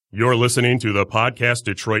You're listening to the Podcast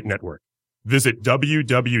Detroit Network. Visit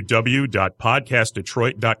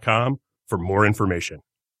www.podcastdetroit.com for more information.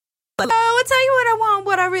 Oh, I'll tell you what I want,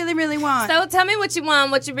 what I really, really want. So tell me what you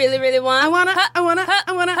want, what you really, really want. What I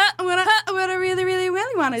really, really,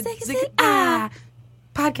 really want is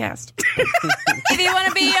podcast. If you want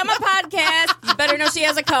to be on my podcast, you better know she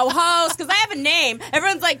has a co-host, because I have a name.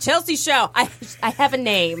 Everyone's like, Chelsea Show. I have a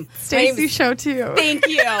name. Stacey Show, too. Thank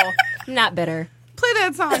you. I'm not bitter. Play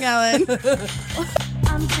that song, Ellen.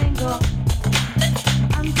 I'm single.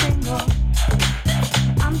 I'm single.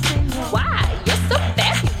 I'm single. Why? You're so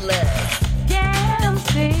fabulous. Yeah, I'm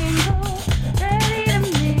single. Ready to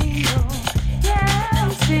mingle. Yeah,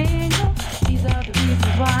 I'm single. These are the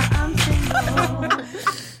reasons why I'm single.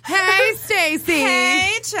 Hey, Stacey.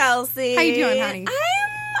 Hey, Chelsea. How you doing, honey?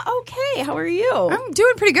 I'm okay. How are you? I'm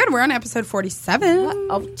doing pretty good. We're on episode 47.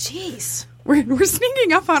 Oh, jeez. We're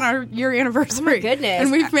sneaking up on our year anniversary. Oh, my goodness.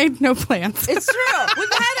 And we've made no plans. It's true. We've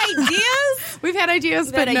had ideas. We've had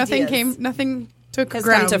ideas, but nothing took Has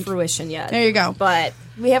ground. come to fruition yet. There you go. But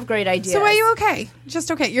we have great ideas. So are you okay? Just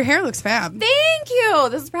okay. Your hair looks fab. Thank you.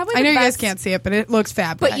 This is probably I know the you guys best, can't see it, but it looks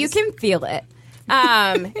fab. but guys. you can feel it.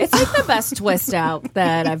 It's like the best twist out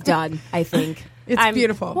that I've done, I think. It's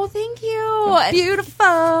beautiful. Well, thank you.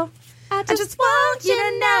 Beautiful. I just want you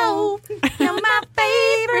to know you're my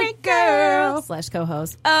favorite girl. /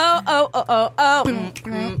 co-host. Oh.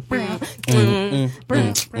 Yeah.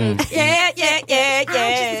 I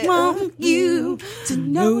just want you to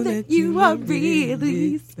know that you are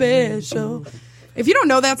really special. If you don't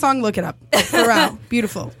know that song, look it up. For real.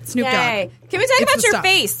 Beautiful. Snoop Yay. Dogg. Can we talk It's about the your stuff.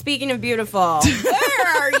 face? Speaking of beautiful,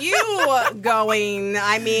 where are you going?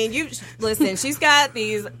 I mean, you listen. She's got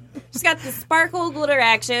the sparkle glitter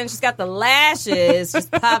action. She's got the lashes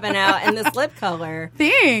just popping out, and this lip color.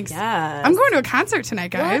 Thanks. Yes. I'm going to a concert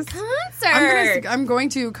tonight, guys. What concert? I'm going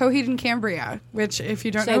to Coheed and Cambria, which, if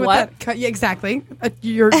you don't Say know what? yeah, exactly. God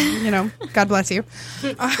bless you.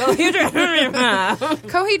 Coheed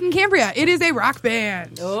and Cambria. It is a rock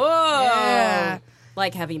band. Oh, Yeah.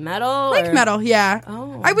 like heavy metal. Like metal, yeah.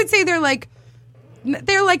 Oh. I would say they're like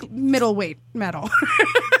middleweight metal.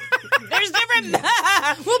 There's different.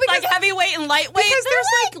 Well, because like heavyweight and lightweight. because They're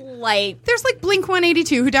like light. there's like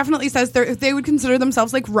Blink-182, who definitely says they would consider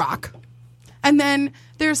themselves like rock. And then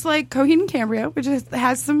there's like Coheed and Cambria, which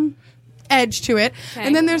has some edge to it. Okay.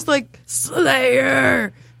 And then there's like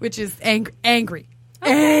Slayer, which is angry.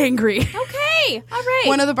 Angry. Okay, all right.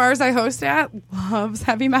 One of the bars I host at loves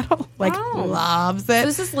heavy metal. Loves it. So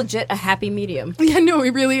this is legit a happy medium Yeah, no, it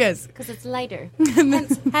really is. because it's lighter.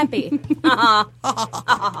 Hence, happy.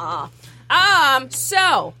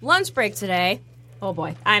 So lunch break today. Oh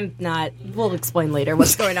boy, I'm not. We'll explain later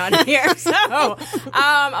what's going on here. So,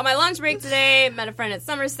 on my lunch break today, met a friend at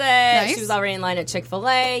Somerset. Nice. She was already in line at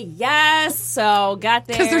Chick-fil-A. Yes, so got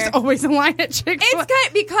there. Because there's always a line at Chick-fil-A. It's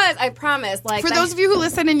good because I promise. Like For those of you who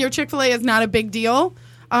listen and your Chick-fil-A is not a big deal,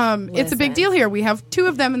 it's a big Listen. deal here. We have 2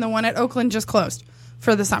 of them, and the one at Oakland just closed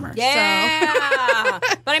for the summer. Yeah.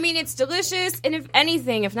 But I mean, it's delicious. And if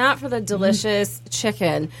anything, if not for the delicious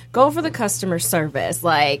chicken, go for the customer service.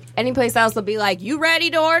 Like, any place else will be like, you ready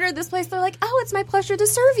to order? This place, they're like, oh, it's my pleasure to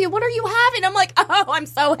serve you. What are you having? I'm like, oh, I'm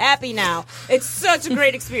so happy now. It's such a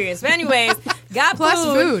great experience. But anyways, got Plus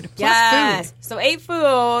food. Plus Yes. food. So ate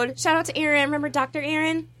food. Shout out to Aaron. Remember Dr.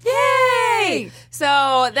 Aaron? Yay!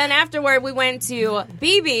 So then afterward, we went to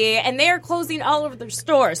BB, and they are closing all of their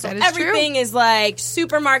stores. So That is everything is like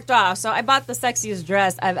super marked off. So I bought the sexiest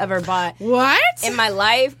dress I've ever bought What? in my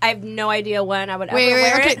life. I have no idea when I would ever Wait,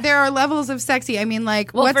 wear okay. it. There are levels of sexy. I mean,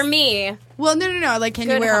 like, Well, what's... for me, Well, no. Like, can you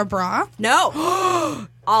Good wear a help. bra? no.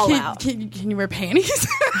 All out. Can you wear panties?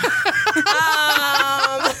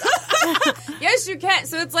 Yes, you can.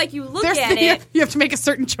 So it's like you look There's at it. You have to make a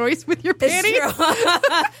certain choice with your It's panties. true.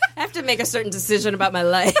 I have to make a certain decision about my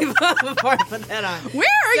life before I put that on. Where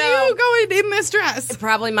are So- you going in this dress?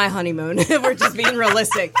 Probably my honeymoon, if we're just being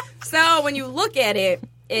realistic. So when you look at it,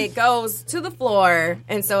 it goes to the floor,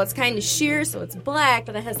 and so it's kind of sheer, so it's black,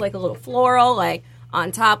 but it has like a little floral, like on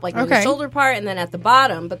top, like in the Okay. shoulder part, and then at the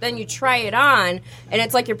bottom. But then you try it on, and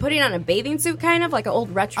it's like you're putting on a bathing suit, kind of like an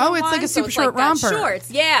old retro. Oh, it's one. like a So super it's short got romper. Shorts,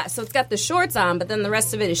 yeah. So it's got the shorts on, but then the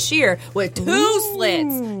rest of it is sheer with 2 slits,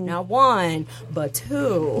 not 1, but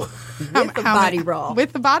 2, with the body roll.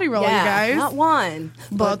 With the body roll, Yeah, you guys. not 1,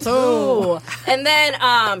 But but 2. 2. And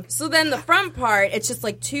then, so then the front part, it's just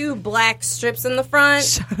like 2 black strips in the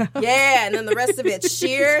front. Yeah, and then the rest of it's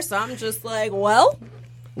sheer. So I'm just like, well,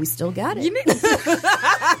 we still got it.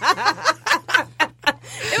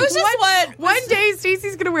 It was just One day,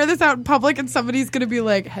 Stacey's gonna wear this out in public, and somebody's gonna be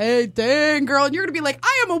like, "Hey, dang girl," and you're gonna be like,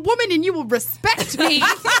 "I am a woman, and you will respect me."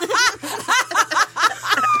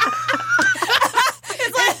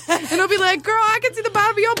 And it'll be like, "Girl, I can see the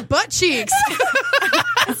bottom of your butt cheeks."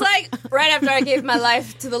 It's like right after I gave my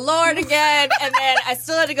life to the Lord again, and then I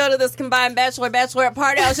still had to go to this combined bachelorette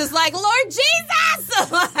party. I was just like, "Lord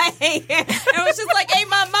Jesus!" Like, it was just like, "Hey,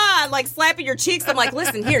 mama," like slapping your cheeks. I'm like,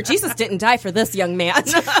 "Listen here, Jesus didn't die for this young man."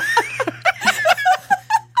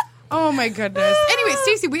 Oh my goodness. Anyway,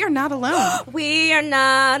 Stacey, we are not alone. We are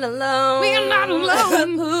not alone. We are not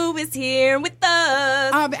alone. Who is here with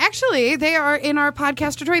us? Actually, they are in our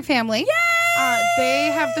Podcast Detroit family. Yay! They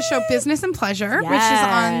have the show Business and Pleasure, which is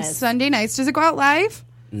on Yes. Sunday nights. Does it go out live?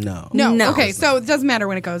 No. No. Okay, so it doesn't matter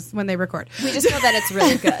when they record. We just know that it's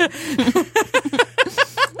really good.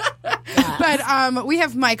 But we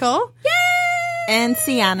have Michael And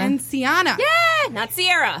Sienna. and Sienna. Yeah, not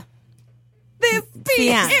Sierra. This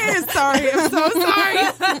Sienna. is sorry. I'm so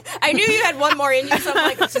sorry. I knew you had one more in you, so I'm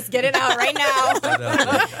like, let's just get it out right now.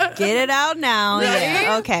 Get it out now. Right?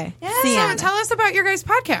 Yeah. Okay. So Sienna. tell us about your guys'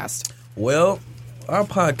 podcast. Well, our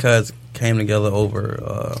podcast came together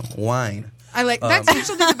over wine. I like that's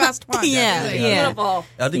usually the best one. Yeah, Really. yeah. Beautiful.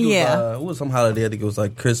 I think it was some holiday. I think it was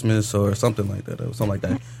like Christmas or something like that. Or something like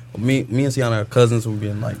that. Me and Sienna are cousins. We've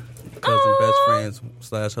been like best friends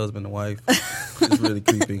 / husband and wife. It's really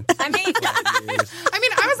creepy. I mean, I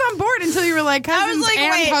mean, I was on board until you were like cousins like,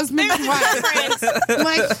 and wait, husband and wife.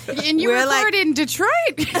 Like, and you We're record in Detroit,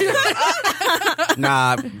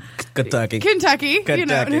 Nah, Kentucky. Kentucky. You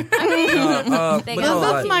know. Kentucky. They But go, no,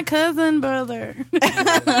 That's like, my cousin brother.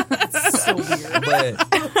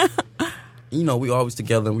 but you know, we always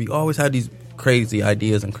together and we always had these crazy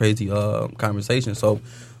ideas and crazy conversations. So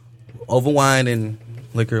over wine and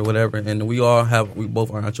liquor or whatever, and we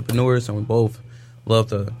both are entrepreneurs and we both love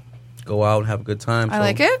to go out and have a good time. I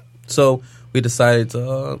like it. So we decided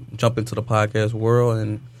to jump into the podcast world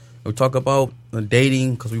and we talk about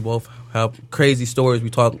dating because we both have crazy stories we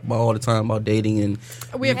talk about all the time about dating and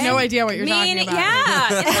We have no idea what you're talking about. Yeah,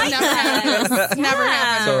 it's like Never happened. Never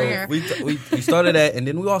happened over here. so we started that, and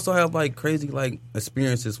then we also have like crazy like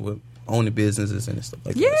experiences with owning businesses and stuff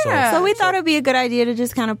like Yeah. that. So we thought it'd be a good idea to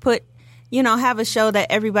just kind of put, have a show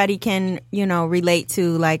that everybody can, relate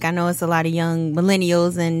to. Like, I know it's a lot of young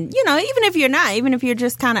millennials and, even if you're not, even if you're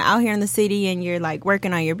just kind of out here in the city and you're like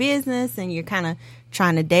working on your business and you're kind of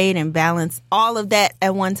trying to date and balance all of that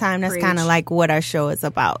at one time, that's kind of like what our show is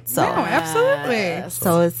about. So, Oh, absolutely.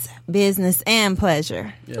 so it's business and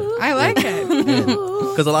pleasure. I like it.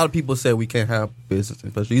 Because a lot of people say we can't have business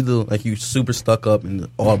and pleasure. Either like you super stuck up and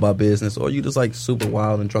all about business, or you just like super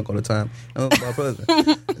wild and drunk all the time and all about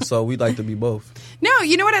pleasure. So we like to be both. No,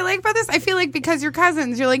 you know what I like about this? I feel like because you're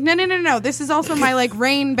cousins, you're like, no. This is also my like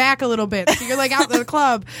rein back a little bit. So you're like out to the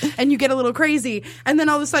club and you get a little crazy, and then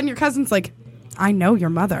all of a sudden your cousin's like, I know your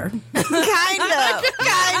mother. kind of.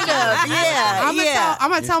 Yeah. I'm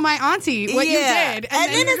gonna tell my auntie what you did,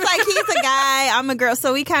 And then it's like he's a guy, I'm a girl,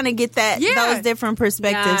 so we kind of get that those different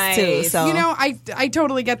perspectives too. Nice. So I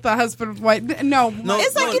totally get the husband wife. No,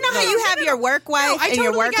 it's like how you have your work wife I and your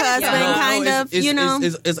totally work get it. husband, Yeah. kind of.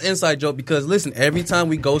 It's an inside joke because listen, every time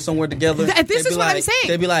we go somewhere together, This they is be what I'm like, saying.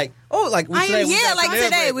 They be like, oh, like we today, we yeah, was at like Panera today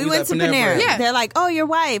Bread. we was went at to Panera. Bread. Yeah. They're like, oh, your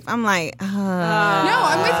wife. I'm like, No,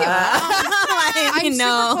 I'm with you. I'm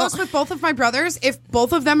super close with both of my brothers. If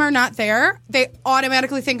both of them are not there, they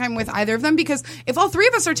automatically think I'm with either of them because if all three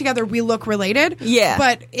of us are together, we look related. Yeah.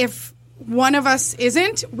 But if one of us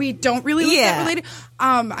isn't, we don't really look that related.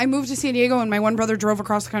 I moved to San Diego and my one brother drove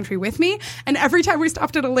across the country with me. And every time we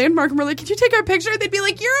stopped at a landmark and we're like, "Can you take our picture?" They'd be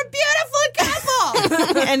like, "You're a beautiful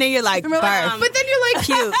couple." and then you're like, And we're like, barf. but then you're like,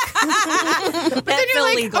 Puke. but then you're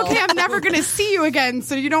like, illegal. okay, I'm never going to see you again.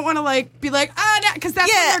 So you don't want to like be like, no, because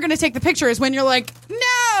that's when Yeah. you're going to take the picture is when you're like,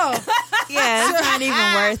 no. Yeah, it's not even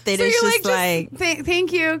worth it. So It's you're just like,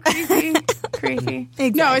 thank you, creepy, creepy.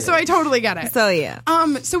 Exactly. No, so I totally get it. so yeah.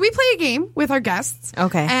 So we play a game with our guests.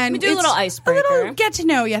 Okay. And We do a it's little icebreaker. A little get to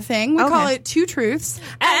know you thing. We Okay. call it Two Truths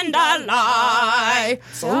and a lie.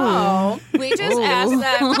 So we just asked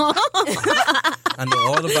them. I know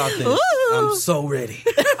all about this. I'm so ready.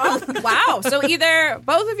 Wow. So either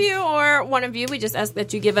both of you or one of you, we just ask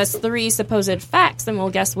that you give us 3 supposed facts, and we'll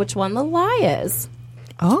guess which one the lie is.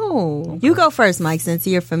 Oh, you go first, Mike, since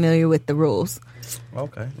you're familiar with the rules.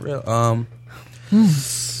 Okay, real.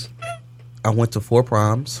 I went to 4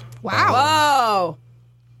 proms. Wow.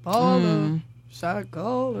 Whoa. Baller. Shot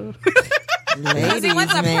caller. Ladies, he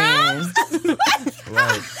went to man.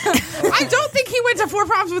 Right. I don't think he went to 4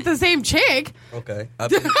 proms with the same chick. Okay.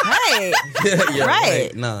 Right. Yeah,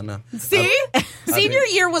 Right. No. See? Senior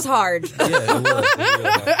year was hard. Yeah, it was.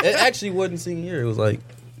 It actually wasn't senior year. It was like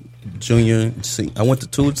junior. I went to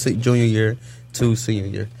 2 junior year, 2 senior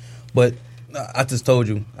year. But I just told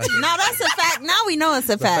you. No, that's a fact. Now we know it's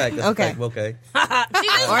a fact. That's a Okay. fact. Okay.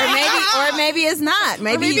 Or maybe it's not.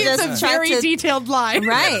 Maybe Maybe he it's just a tried very to detailed lie.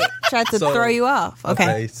 right. Tried to So- throw you off.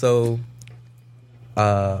 Okay. So,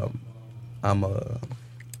 I've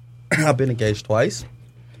been engaged twice.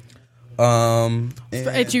 And,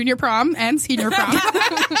 At junior prom and senior prom.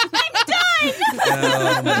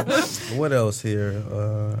 what else here?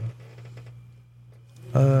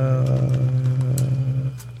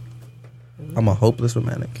 I'm a hopeless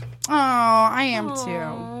romantic. Oh, I am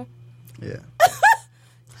too. Yeah.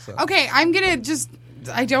 Okay, I'm gonna just.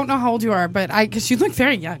 I don't know how old you are, but because you look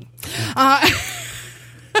very young.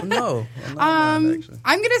 No. I'm not, actually.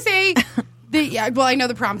 I'm gonna say. Well, I know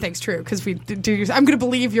the prom thing's true because we do. I'm gonna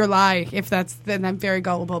believe your lie if that's. Then I'm very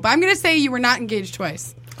gullible. But I'm gonna say you were not engaged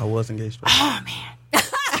twice. I was engaged twice. Oh man.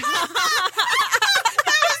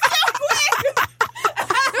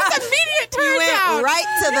 Immediate turn You went down. right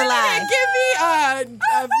to the line. Give me a moment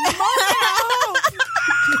of hope.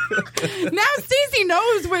 Now Stacey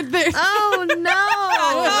knows what this. Oh no!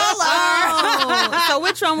 Oh. So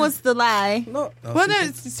which one was the lie? No. Well,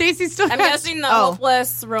 no, Stacey still. I'm has- guessing the Oh.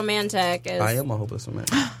 hopeless romantic is. I am a hopeless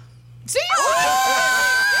romantic. See?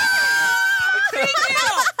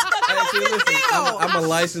 Actually, listen, I'm a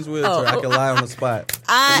licensed realtor. I can lie on the spot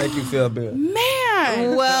to make you feel good.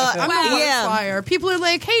 Man. Well, I'm a yeah. fire. People are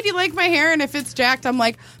like, "Hey, do you like my hair?" And if it's jacked, I'm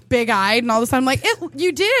like big-eyed, and all of a sudden I'm like,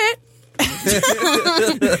 "You did it."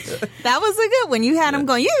 That was a good one. You had him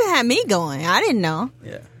going. You had me going. I didn't know,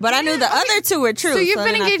 Yeah. but I knew the other two were true. So you've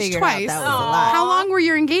been then I engaged figured out twice. that was a lie. How long were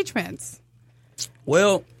your engagements?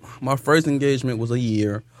 Well, my first engagement was a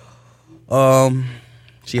year.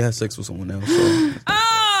 She had sex with someone else. So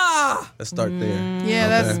let's start there. Yeah,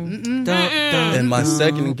 that's. Okay. And my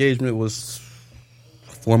second engagement was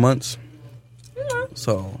 4 months.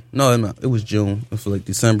 So no, it was June. It was like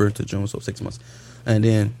December to June, so 6 months. And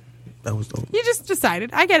then that was the. You just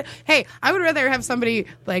decided. I get it. Hey, I would rather have somebody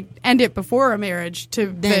like end it before a marriage to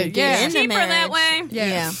Then get yeah. into Cheaper that marriage. way.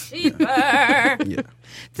 Yeah. Cheaper. Yeah.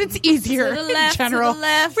 It's easier To the left, in general. to the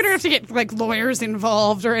left. We don't have to get like lawyers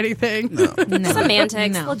involved or anything. No. No.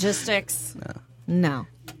 Semantics, No. logistics. No.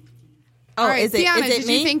 Oh, All right, is it? Tiana, Is it did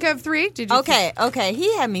me? you think of 3? Did you? Okay.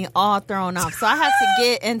 He had me all thrown off, so I have to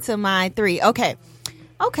get into my 3. Okay.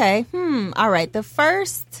 All right. The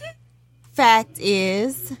first fact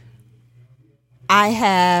is I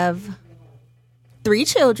have 3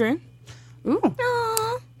 children. Ooh.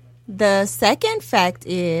 Aw. The second fact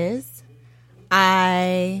is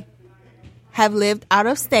I have lived out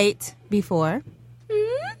of state before.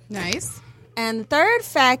 Nice. And the third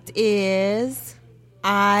fact is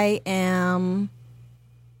I am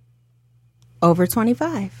over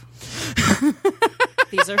 25.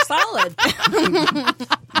 These are solid.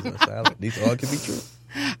 These all can be true.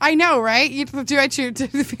 I know, right? Do I choose to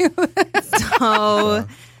feel Oh,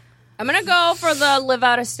 I'm going to go for the live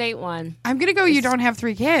out of state one. I'm going to go you don't have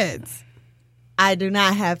 3 kids. I do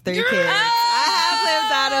not have 3 kids. I have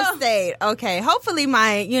lived out of state. Okay. Hopefully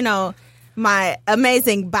my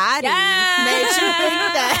amazing body made you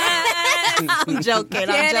think that. I'm joking,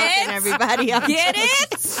 everybody. I'm Get joking.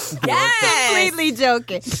 it? Yes. Completely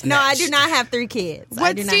joking. No, I do not have 3 kids. I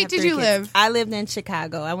What do not state have did 3 you kids. live? I lived in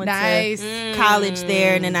Chicago. I went Nice. to college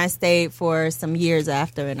there, and then I stayed for some years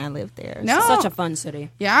after, and I lived there. No. Such a fun city.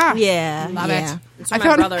 Yeah. Yeah. Love yeah. it. It's where I my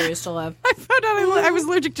found- brother used to live. I found out I was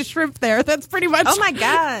allergic to shrimp there. That's pretty much. Oh my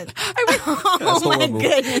God. Oh my horrible.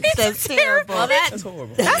 goodness. That's terrible. Well, that, That's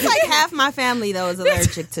horrible. That's like half my family that was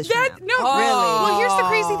allergic to shrimp. No, Oh. really. Well, here's the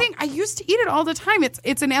crazy thing. I used to eat it all the time.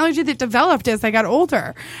 It's an allergy that developed as I got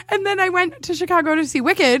older. And then I went to Chicago to see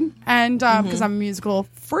Wicked, and because I'm a musical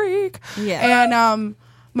freak. Yeah. And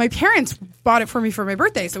my parents bought it for me for my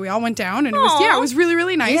birthday, so we all went down, and it was really,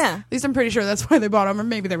 really nice. Yeah. At least I'm pretty sure that's why they bought them, or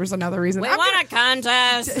maybe there was another reason. we I'm won a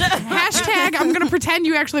contest. hashtag. I'm gonna pretend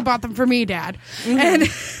you actually bought them for me, Dad. And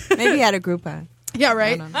Maybe you had a Group-on. yeah,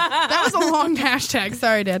 right. That was a long hashtag.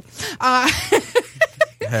 Sorry, Dad.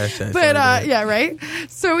 Hashtag. But sorry, yeah, right.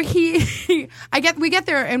 So we get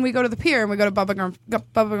there and we go to the pier and we go to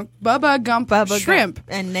Bubba Gump Shrimp.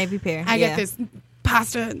 and Navy Pier. I Yeah. get this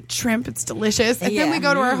pasta and shrimp. It's delicious. And then Yeah. we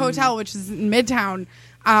go to our hotel, which is in Midtown.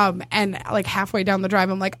 And like halfway down the drive,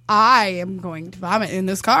 I'm like, I am going to vomit in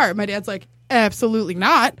this car. My dad's like, absolutely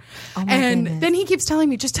not. Oh my And goodness. then he keeps telling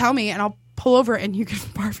me, just tell me, and I'll pull over and you can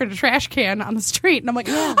barf in a trash can on the street. And I'm like,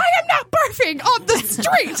 I am not barfing on the street.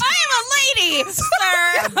 I am a lady, sir.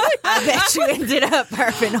 I bet you ended up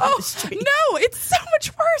barfing on Oh, the street. no, it's so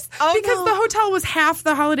much worse. Oh, because no. the hotel was half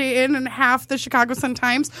the Holiday Inn and half the Chicago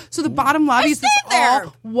Sun-Times. So the bottom lobby is this stayed there.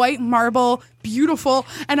 all white marble, beautiful.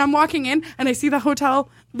 And I'm walking in and I see the hotel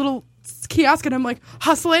little kiosk and I'm like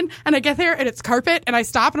hustling and I get there and it's carpet and I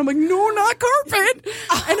stop and I'm like, no, not carpet.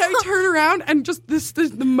 And I turn around and just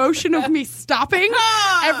the motion of me stopping,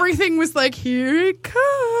 everything was like, here it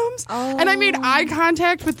comes. And I made eye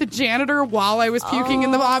contact with the janitor while I was puking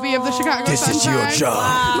in the lobby of the Chicago This is your Sun-Times.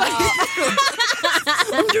 job.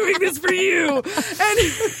 I'm doing this for you. And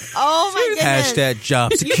Oh my goodness. Hashtag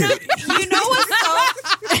job security. You know what's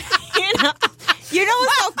so you know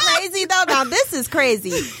what's so crazy though? Now this is crazy.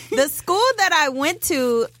 The school that I went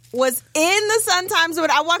to was in the Sun-Times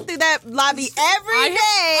when I walked through that lobby every day.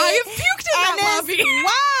 I have puked in And that it's- lobby.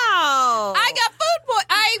 Wow. I got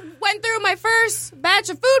I went through my first batch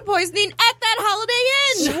of food poisoning at that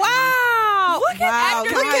Holiday Inn. Wow. Look at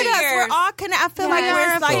Look at us. years. We're all connected. I feel like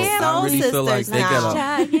Yeah, we're like so soul I really sisters feel like they now.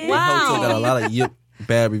 got a the hotel got a lot of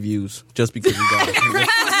bad reviews just because we got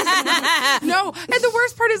it. no, and the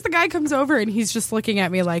worst part is the guy comes over and he's just looking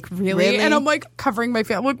at me like, really? And I'm like covering my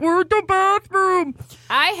face. I'm like, we're at the bathroom.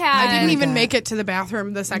 I didn't even make it to the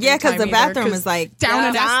bathroom the second time. Yeah, because the either, bathroom 'cause is like down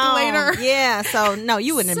an escalator. Yeah, so no,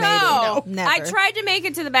 you wouldn't have made it. No, I never. tried to make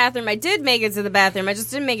it to the bathroom. I did make it to the bathroom. I just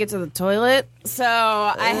didn't make it to the toilet. So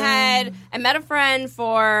I met a friend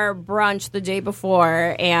for brunch the day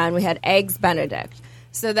before, and we had eggs Benedict.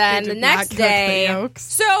 So then They the did not next cook the day, yolks.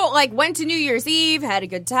 so like went to New Year's Eve, had a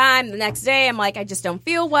good time. The next day, I'm like, I just don't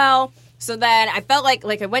feel well. So then I felt like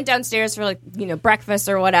I went downstairs for breakfast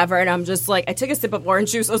or whatever, and I'm just like, I took a sip of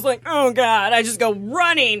orange juice. I was like, oh god! I just go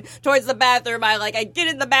running towards the bathroom. I get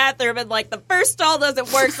in the bathroom and like the first stall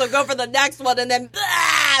doesn't work, so go for the next one, and then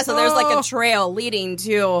so there's like a trail leading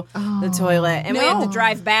to the toilet, and we had to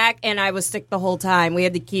drive back, and I was sick the whole time. We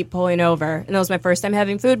had to keep pulling over, and that was my first time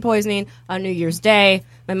having food poisoning on New Year's Day.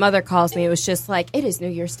 My mother calls me. It was just like, it is New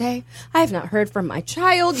Year's Day. I have not heard from my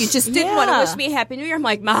child. You just didn't want to wish me a Happy New Year. I'm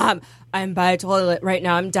like, Mom, I'm by a toilet right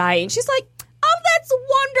now. I'm dying. She's like, oh, that's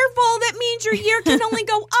wonderful. That means your year can only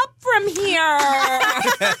go up from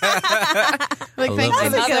here. Like, thank love you.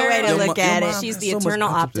 That's a good way to Your look mom- at your it. mom She's has the so much eternal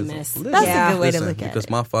optimism. optimist. Listen, That's a good way to listen, look at because it.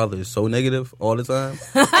 my father is so negative all the time.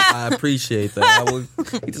 I appreciate that.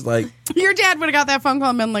 He's just like, Your dad would have got that phone call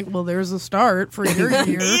and been like, well, there's a start for your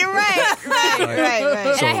year. You're right. And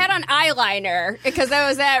I had on eyeliner because I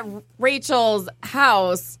was at Rachel's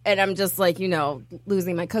house, and I'm just like,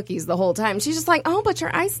 losing my cookies the whole time. She's just like, oh, but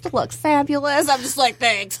your eyes still look fabulous. I'm just like,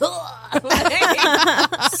 thanks.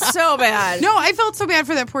 So bad. No, I felt so bad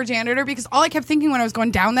for that poor janitor because all I kept thinking when I was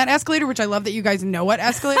going down that escalator, which I love that you guys know what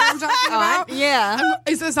escalator I'm talking about. Yeah.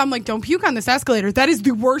 I'm like, don't puke on this escalator. That is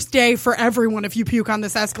the worst day for everyone if you puke on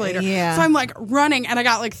this escalator. Yeah. So I'm like running and I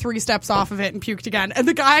got like 3 steps off of it and puked again. And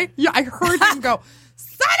the guy, I heard him go,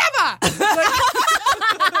 son of a!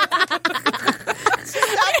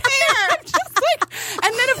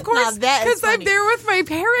 And then, of course, that is because I'm funny. there with my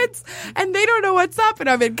parents and they don't know what's up and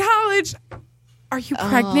I'm in college. Are you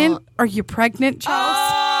pregnant? Are you pregnant, Charles?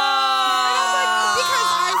 Because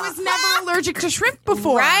I was never allergic to shrimp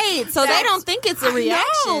before. Right. So they don't think it's a reaction.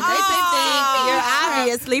 know. They think you're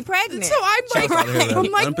obviously pregnant. So I'm like,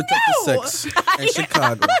 I'm like, unprotected no. sex in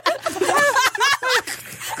Chicago.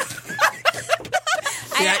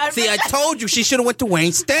 See, I told you she should have went to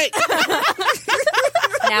Wayne State.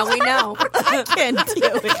 Now we know. I can't do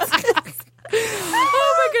it.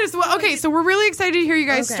 Oh my goodness. Well, okay, so we're really excited to hear you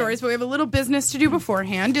guys' stories, but we have a little business to do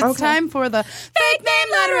beforehand. It's time for the fake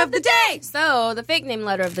name letter of the day. So the fake name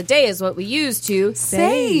letter of the day is what we use to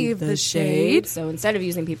Save the shade. So instead of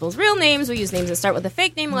using people's real names, we use names that start with the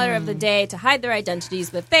fake name letter of the day to hide their identities.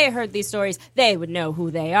 But if they heard these stories, they would know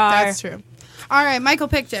who they are. That's true. All right, Michael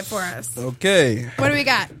picked it for us. Okay, What do we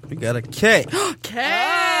got? we got a K. K.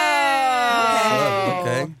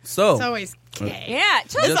 Okay, so It's always K. Yeah.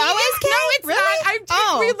 Chelsea, Just- No, it's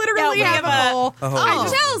not. We literally Yeah, we have a have a- whole.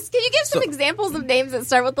 Chelsea, can you give some examples of names that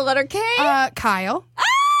start with the letter K? Kyle.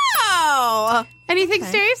 Oh. Anything,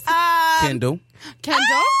 Stace? Kendall. Kendall.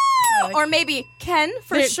 Or maybe Ken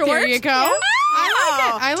for There- short. There you go. Yeah.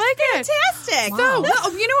 I like it. Fantastic. So,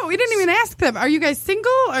 well, you know what? We didn't even ask them. Are you guys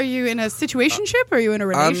single? Are you in a situationship? Are you in a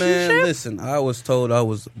relationship? Man, listen, I was told I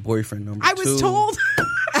was boyfriend number 2. I was told.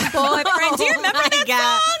 Boyfriend. Do you remember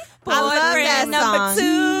that song? I love that Boyfriend number song. 2.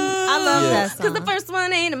 I love that song. Because the first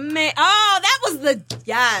one ain't a man. Oh, that was the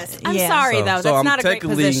yes. I'm Yeah. sorry though. That's I'm not a great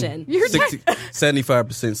technically position. You're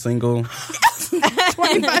 75% single.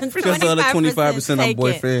 25%. Just the other 25% take on it.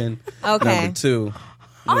 boyfriend Okay. number 2.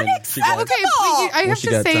 Unacceptable. Okay, but I have she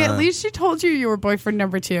to got say, at time. least she told you were boyfriend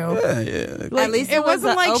number 2. Yeah. Like, At least it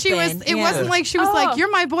wasn't like she was. open. It Yeah. wasn't like she was like,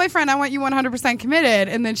 "You're my boyfriend. I want you 100% committed,"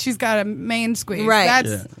 and then she's got a main squeeze. Right.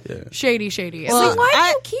 That's Yeah. shady. It's Well, like, Why do I-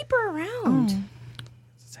 you keep her around?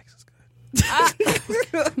 Sex is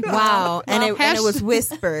good. Wow, and it was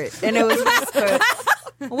whispered, and it was whispered.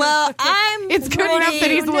 Well, I'm. it's good enough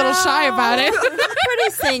that he's a little shy about it. pretty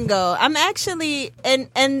single. I'm actually,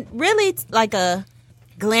 and really, it's like a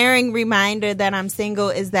glaring reminder that I'm single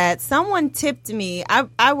is that someone tipped me.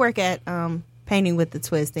 I work at Painting with the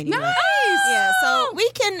Twist anyway. Nice. Yeah, so we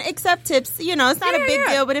can accept tips. You know, it's not a big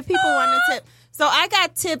deal, but if people want to tip, so I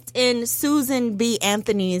got tipped in Susan B.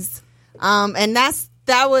 Anthony's, and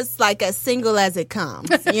that was like as single as it comes.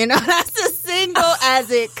 You know, that's as single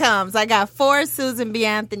as it comes. I got 4 Susan B.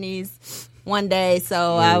 Anthony's one day,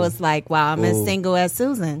 so I was like, wow, I'm as single as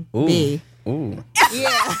Susan B. Ooh.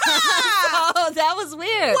 Yeah. So that was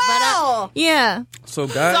weird. Wow. But, yeah. So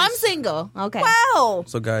guys, So I'm single. Okay. Wow.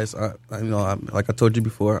 So guys, like I told you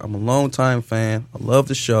before, I'm a long-time fan. I love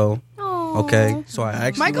the show. Okay, so I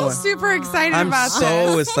actually Michael's super excited I'm about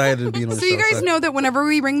so this. excited to be on the So show. you guys know that whenever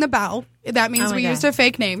we ring the bell, that means Oh my we God. used a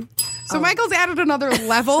fake name. So Michael's added another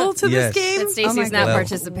level to Yes. this game. That Stacey's not Well,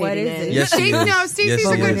 participating what is in. it? Yes, she is. No, Stacey's Yes,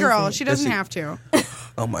 a she good is. girl. She doesn't she- have to.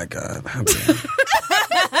 Oh my God.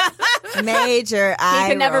 Major He eye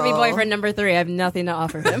could never be roll. boyfriend number 3. I have nothing to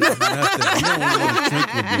offer him.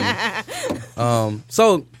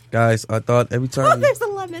 So guys, I thought every time There's a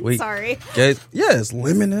lemon. we Sorry. get it's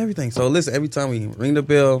lemon and everything. So listen, every time we ring the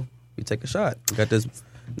bell, we take a shot. We got this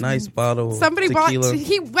nice bottle. Somebody of tequila.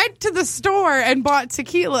 he went to the store and bought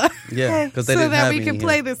tequila. Yeah, because they so didn't that have we any can here.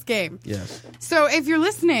 play this game. Yes. So if you're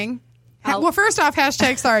listening, well, first off,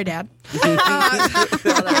 hashtag sorry, Dad. Hold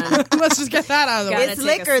on. Let's just get that out of the way. Gotta It's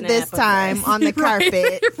take a liquor snap this of time this. on the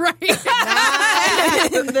carpet. Right.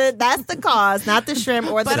 That's the cause, not the shrimp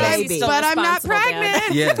or the But baby. but I'm not responsible, Dad.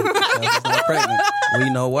 pregnant. Yeah. That's not pregnant. We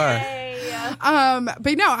know why.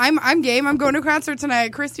 But no, I'm game. I'm going to a concert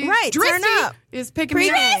tonight. Christy, Right, turn Dristy up. is picking me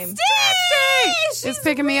up. Pre-game. Dristy is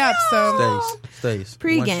picking me up. So Stace.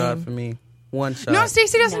 Pre-game. One shot for me. One shot. no,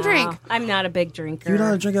 Stacey doesn't No, drink. I'm not a big drinker. You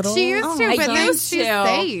don't drink at all? She used to, I but then used she's to,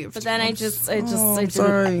 saved. but then I just Oh, I'm didn't.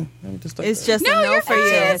 sorry. Let me just take It's that. just no, a no you're for fine.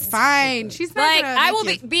 you. It's fine. She's not Like gonna I make will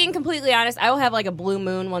be you- being completely honest. I will have like a blue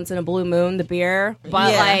moon once in a blue moon, the beer,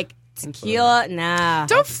 but Yeah. like tequila, nah.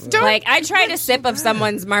 Don't Like I tried a sip of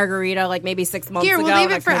someone's margarita like maybe 6 months Here, ago. we'll leave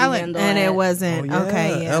and I it for couldn't Ellen. handle And it Oh, wasn't. yeah.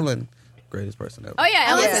 Okay, yeah. Ellen, greatest person ever. Oh yeah,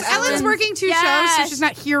 Ellen's working 2 Yes. shows, so she's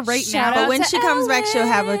not here right Shout now. out But when to she comes back, she'll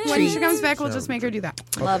have a Ellen. When treat. she comes back, we'll just make her do that.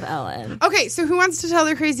 Love Ellen. Okay, so who wants to tell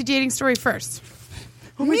their crazy dating story first?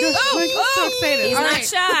 Oh my gosh, Michael's so excited. He's All not right.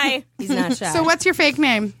 shy. He's not shy. So what's your fake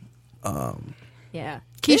name? Yeah.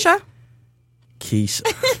 Keisha? Keisha.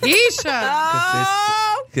 Keisha.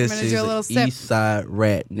 Because gonna she's do a little an sip. East Side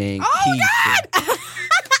rat named Oh, Keisha.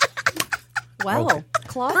 Well,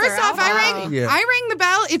 claws First are off, out. I ring. Yeah. I ring the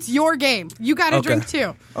bell. It's your game. You got to Okay. drink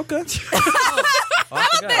too. Okay.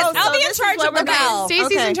 I'll be in charge of the bell.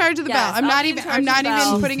 Stacey's in charge of the Yes, bell. I'm I'll not be in even. charge I'm of not the even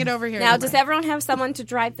bell. putting it over here. Now, does everyone have someone to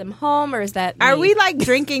drive them home, or is that Are me? we like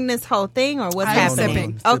drinking this whole thing, or what's I'm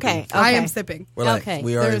happening? sipping. Okay, I am okay. sipping. Relax. Okay.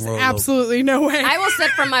 We are There's in Royal absolutely no way. I will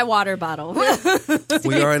sip from my water bottle. Oak.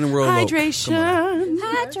 We are in the Royal Oak. Come on. Hydration.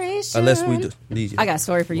 Hydration. Unless we do these. I got a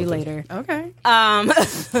story for you later. Okay.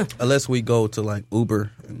 Unless we go to like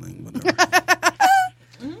Uber and like whatever.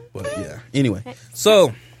 But yeah. Anyway,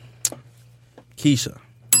 so Keisha.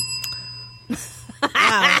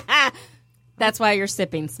 That's why you're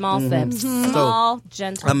sipping. Small sips. Mm-hmm. Small,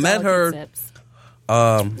 gentle, I met delicate her- sips.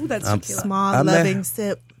 That's I'm- tequila. Small, I met- loving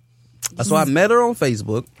sip. So I met her on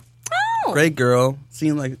Facebook. Oh. Great girl.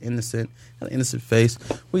 Seemed like innocent. Had an innocent face.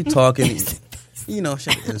 We talking. You know, she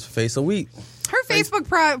had an innocent face. So we. Her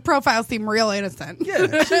Facebook profile seemed real innocent. Yeah,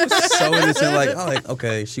 she was so innocent. Like, oh, like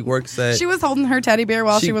okay, she works at. She was holding her teddy bear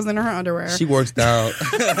while she, She- was in her underwear. She works down.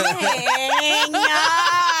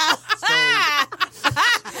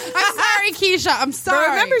 I'm sorry, Keisha. I'm But sorry.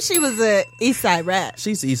 remember, she was a East Side rat.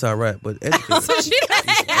 She's East Side rat, but educated. she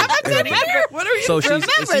doesn't have a teddy bear. What are you? So she's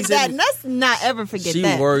Remember that. in- Let's not ever forget She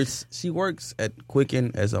that. works at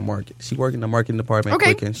Quicken as a market. She works in the marketing department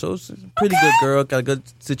Okay. at Quicken. So she's a pretty good girl, got a good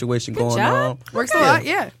situation going job. on. Works a lot.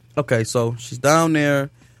 Yeah. Okay, so she's down there.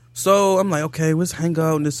 So I'm like, okay, let's hang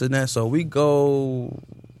out and this and that. So we talk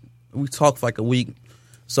for like a week.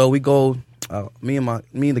 So we go, me and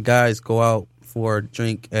the guys go out for a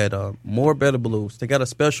drink at More Better Blues. They got a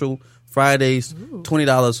special Fridays,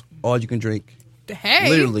 $20, all you can drink. Hey.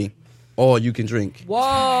 Literally, all you can drink.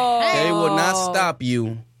 Whoa. They will not stop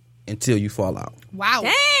you until you fall out. Wow.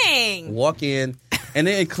 Dang. Walk in, And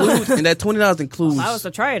it includes, and that $20 includes, I was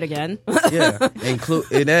to try it again. yeah,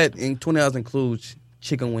 $20 includes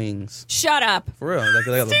chicken wings. Shut up. For real, like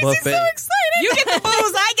a buffet. You get the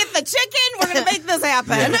booze, I get the chicken. We're gonna make this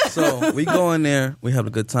happen. Yeah. So we go in there, we have a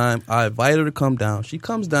good time. I invite her to come down. She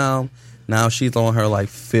comes down. Now she's on her like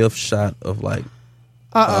 5th shot of like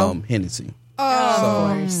Hennessy. Of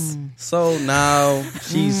course. So now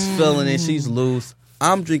she's feeling it. She's loose.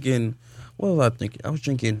 I'm drinking. What was I thinking? I was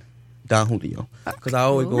drinking Don Julio because I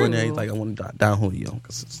always go in there. Like I want to Don Julio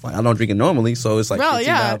because it's like I don't drink it normally, so it's like Well,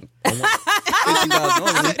 yeah. $15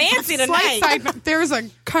 normally. Fancy Slight tonight. side note, there was a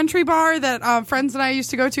country bar that friends and I used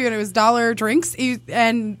to go to, and it was dollar drinks,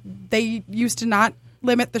 and they used to not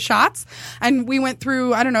limit the shots. And we went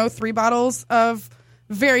through, I don't know, 3 bottles of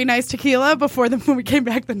very nice tequila before when we came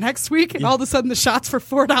back the next week, and all of a sudden the shots were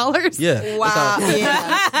 $4. Yeah. Wow. That's how-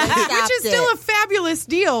 Yeah. Which is still a fabulous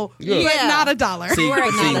deal, but Yeah. not $1. See,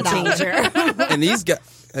 We're see, not a danger. and these guys,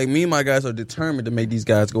 like me and my guys are determined to make these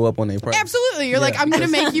guys go up on their price. Absolutely. You're like, I'm going to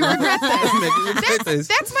make you regret this. Make you regret this.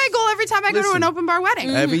 That's my goal every time I go to an Listen. open bar wedding.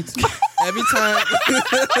 Every time.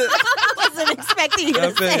 I wasn't expecting you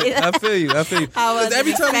to say that. I feel you. I wasn't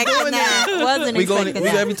Every time we go expecting in that. there, Wasn't we go in, expecting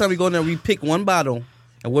that. every time we go in there, we pick one bottle,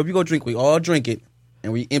 and whatever we go drink, we all drink it,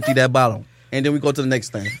 and we empty that bottle, and then we go to the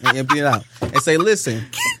next thing and empty it out, and say, listen, you go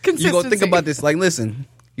think Consistency. about this. Like, listen,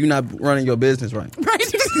 you're not running your business right. Right?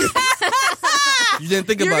 You didn't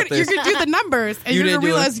think You're about going this. to do the numbers, and You you're didn't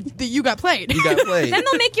going to do it. realize that you got played. You got played. Then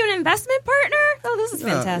they'll make you an investment partner? Oh, this is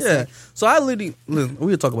fantastic. Yeah. So I literally, listen,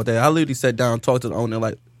 we'll talk about that. I literally sat down and talked to the owner,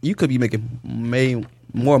 like, you could be making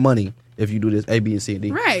more money if you do this A, B, and C, and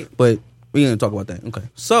D. Right. But we ain't talk about that. Okay.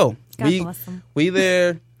 So God bless them. we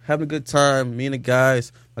there having a good time. Me and the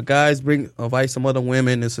guys. My guys invite some other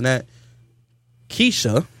women, this and that.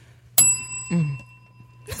 Keisha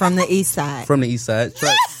From the east side. from the east side.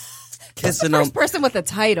 Tried kissing them. First person with a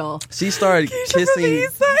title. She started kissing.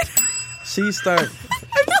 She started.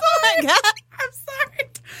 I'm sorry.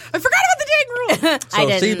 I forgot about the dang rule. So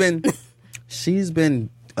I didn't. she's been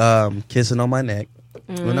kissing on my neck.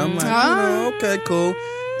 And I'm like, okay, cool.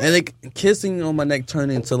 And like kissing on my neck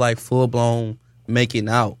turned into like full blown making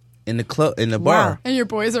out in the club, in the bar. And your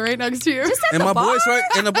boys are right next to you. And my boys right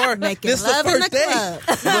in the bar. Making This is the love in first the day.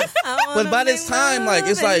 club. But by this time, like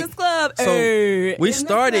it's like so we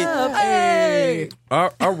started.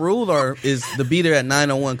 Our rule is to be there at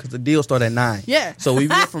 9:01 because the deal started at 9. Yeah. So we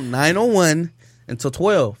went from 9:01 until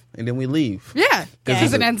 12, and then we leave. Yeah.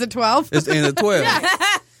 Because it ends at 12. It's the end of 12.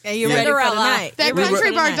 And you're Yeah. ready for the Cinderella. night. That You're ready country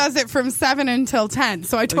for the bar night. does it from 7 until 10.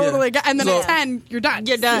 So I totally got, and then So- at 10, you're done.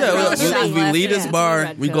 You're done. Yeah, Right. we leave this Yeah. bar,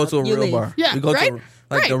 Red we go to a You real leave. bar. Yeah, we go right? to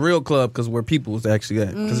like the Right. real club because where people is actually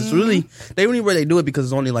at. Because it's really they only where they do it because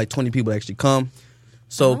it's only like 20 people that actually come.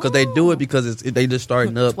 So because they do it because they just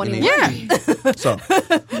starting up. and they- Yeah. So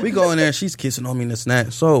we go in there. She's kissing on me and this and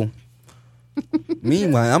that. So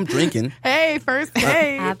meanwhile, I'm drinking. Hey, first,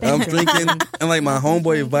 hey. I'm drinking, and like my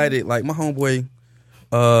homeboy invited, like my homeboy,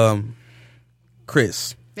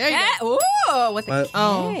 Chris. There you Yeah, go. ooh, with a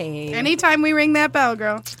Oh. K. Anytime we ring that bell,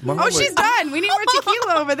 girl. My Oh, homeboy- she's done. We need more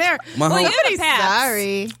tequila over there. My Well, hom- you have a pass.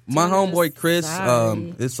 Sorry. my homeboy Chris.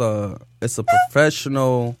 Sorry. It's a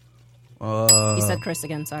professional. You said Chris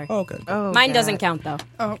again, sorry. Oh, okay. Oh, Mine God. doesn't count, though.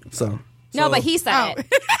 Oh, So No, but he said Oh. it.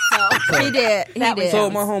 So, He did. He That was did. So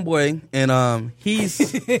my homeboy, and he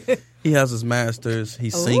has his masters.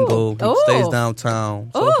 He's single. He Ooh. stays downtown.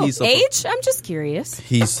 So oh, he's age? I'm just curious.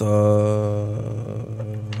 He's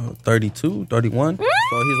 32, 31. So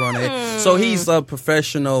he's around that. So he's a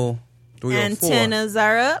professional 3 or 4. Antennas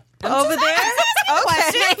are up over there.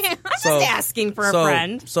 Okay. So, Asking for a so,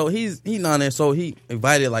 friend. So he's down there. So he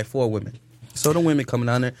invited like 4 women. So the women coming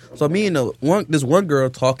down there. So me and this one girl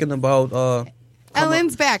talking about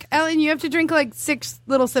Ellen's back. Ellen, you have to drink like 6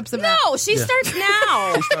 little sips of that. No, she starts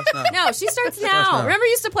now. starts now. No, she starts now. now. Remember,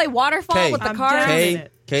 you used to play waterfall K. with the I'm cards? down.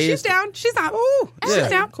 K She's is down. She's on. yeah, She's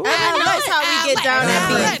down. cool. That's how we get down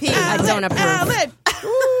at BNP. I don't approve. Ellen.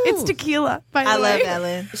 It's tequila, by the I way. love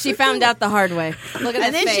Ellen. She found out the hard way. Look at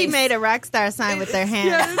And that then she face. made a rock star sign with her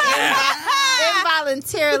hand.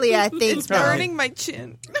 Involuntarily, I think. It's burning my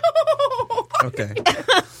chin. Okay.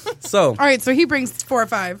 So All right, so he brings 4 or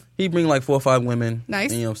 5. he bring like 4 or 5 women.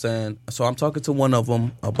 Nice. You know what I'm saying? So I'm talking to one of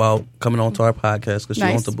them about coming on to our podcast because she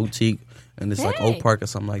Nice. owns a boutique and it's like Hey. Oak Park or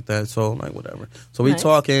something like that. So like whatever. So we Nice.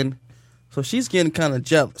 talking. So she's getting kind of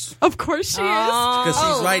jealous Of course she is. because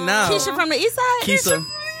she's right now. Keisha from the east side? Keisha.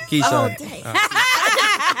 Oh, dang.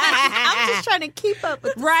 I'm just trying to keep up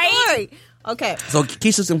with the Right? story. Okay. So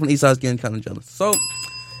Keisha's from the East Side is getting kind of jealous. So,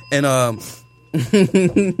 and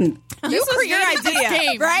This was your idea,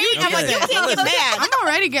 game. right? I'm like, you can't get mad. I'm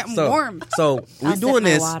already getting warm. So we're I'll sip doing my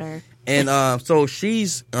this, water. and so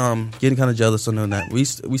she's getting kind of jealous on that. We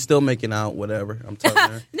still making out, whatever. I'm telling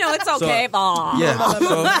her. No, it's okay. Aw. Yeah,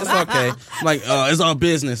 so it's okay. I'm like, it's our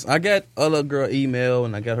business. I got other girl email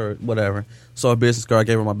and I got her whatever. So a business card, I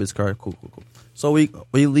gave her my business card. Cool. So we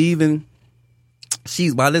leaving.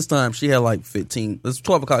 By this time she had like 15. It's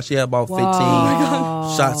 12 o'clock. She had about 15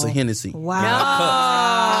 shots of Hennessy.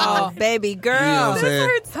 Wow. Baby girl. You know what I'm saying?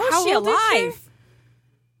 How is she alive?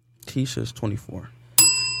 Keisha's 24.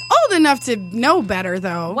 Old enough to know better,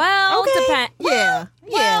 though. Well, depend. Yeah.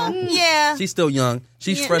 She's still young.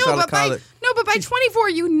 She's fresh out of college. But by 24,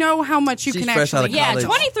 you know how much you She's can fresh out actually. of Yeah, college.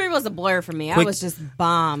 23 was a blur for me. I Quick- was just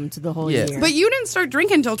bombed the whole Yeah. year. But you didn't start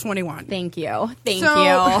drinking until 21. Thank you. Thank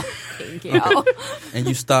So- you. And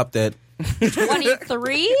you stopped at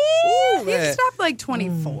 23? You man. stopped like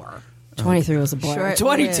 24. 23 was a blur. Short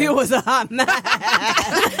 22 lived. was a hot mess.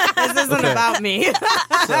 This isn't Okay. about me.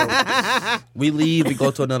 we leave, we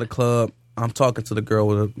go to another club. I'm talking to the girl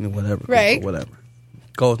with whatever. Right. Whatever.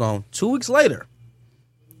 Goes on 2 weeks later.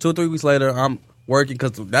 2 or 3 weeks later, I'm working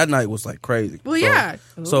because that night was like crazy. Well, yeah.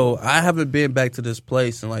 So I haven't been back to this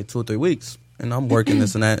place in like 2 or 3 weeks. And I'm working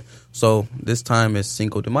this and that. So this time is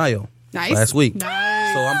Cinco de Mayo. Nice. Last week.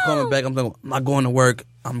 Nice. So I'm coming back. I'm not going to work.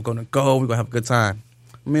 I'm going to go. We're going to have a good time.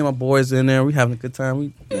 Me and my boys in there. We having a good time.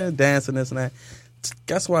 We dancing this and that.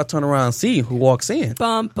 Guess what? I turn around and see who walks in.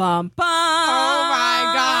 Bum, bum, bum. Oh,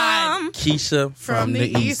 my God. Keisha from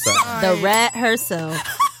the east side. The rat herself.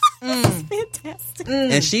 Fantastic.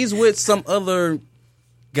 And she's with some other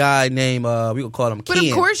guy named, we will call him But Ken.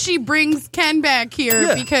 of course, she brings Ken back here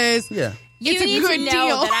Yeah. because Yeah. it's you a need good to know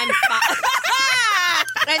deal. that I'm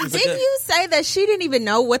And didn't you say that she didn't even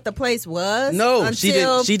know what the place was? No,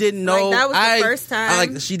 until, she didn't know. Like, that was the first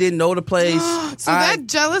time. she didn't know the place. So that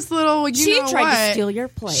jealous little, you She know tried what? to steal your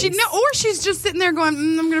place. Or she's just sitting there going,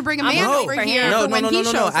 I'm going to bring a man waiting over for here him. for when he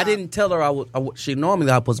shows up. I didn't tell her she normally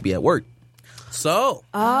I was supposed to be at work. So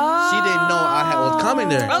she didn't know I was coming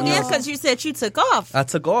there. Oh, you yeah, know? because you said you took off. I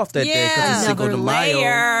took off that day because Yeah. it's Cinco de Mayo.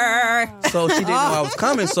 Layer. So she didn't know I was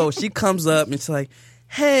coming. So she comes up and she's like,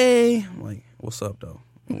 "Hey," I'm like, "What's up, though?"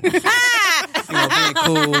 Being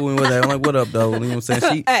cool and whatever. I'm like, "What up, though?" You know what I'm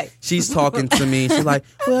saying? She's talking to me. She's like,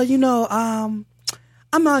 "Well,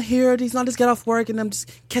 I'm out here. I just get off work and I'm just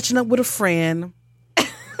catching up with a friend."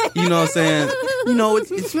 You know what I'm saying?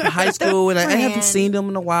 It's high school and I haven't seen them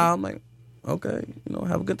in a while. I'm like, okay,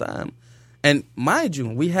 have a good time. And mind you,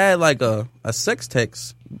 we had like a sex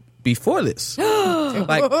text before this,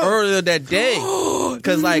 like earlier that day,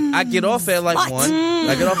 because like I get off at like 1.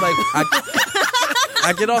 I get off like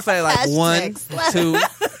I get off at like 1, 2,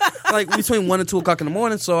 like between 1 and 2 o'clock in the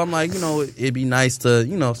morning. So I'm like, it'd be nice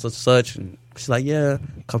to such. And she's like, yeah,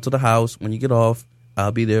 come to the house when you get off.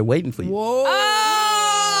 I'll be there waiting for you. Whoa.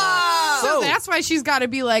 So that's why she's got to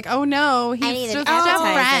be like, oh no, he's just a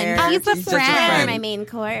friend. He's a He's just a friend. friend. My main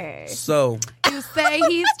course. So You say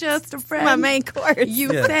he's just a friend. My main course.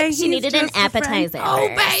 You Yeah. say She he's needed just an a friend. appetizer. Oh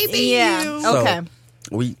baby. Yeah. So, Okay.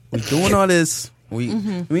 we doing all this. Me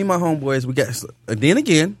and my homeboys, we got then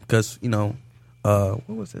again because what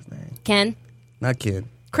was his name? Ken? Not Ken.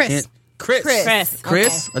 Chris. Chris.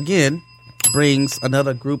 Chris. Again brings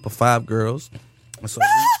another group of 5 girls. And so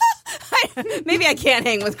Maybe I can't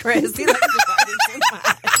hang with Chris. He likes to party too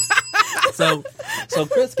much. so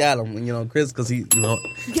Chris got him. Chris because he's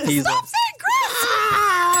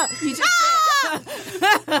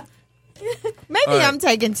Maybe All right. I'm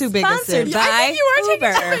taking too big a Sponsored sip. by you are taking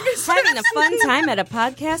Uber. too big a sip. Having a fun time at a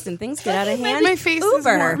podcast and things get out of hand. My face is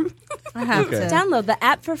Uber. warm. I have Okay. to. Download the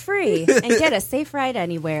app for free and get a safe ride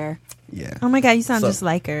anywhere. yeah. Oh my God, you sound So- just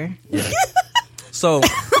like her. So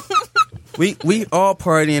we all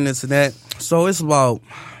partying this and that. So it's about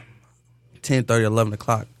 10:30, 11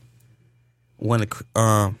 o'clock when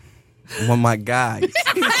one of my guys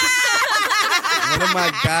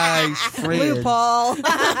friends, Paul.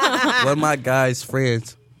 one of my guys'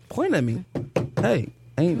 friends point at me. Hey,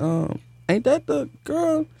 ain't that the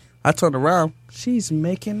girl? I turn around. She's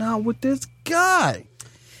making out with this guy,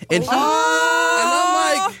 and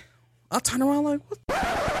I'm like, I turn around like, what?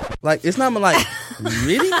 Like it's not like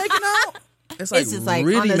really making out. It's like, It's just like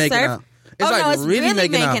really on the making surf- out. It's Oh, like no, it's really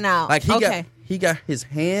making out. Like Okay. he got his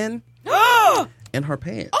hand in her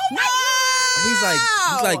pants. Oh my He's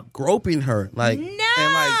like groping her, like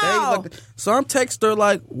and like they so I'm texting her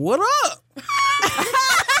like, "What up?"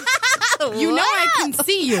 You know I can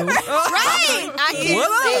see you. Right. I can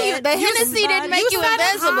What up? see you. The Hennessy didn't make you said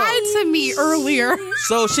invisible. hi to me earlier.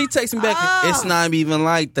 So she texts me back. It's not even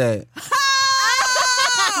like that.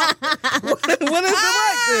 When is it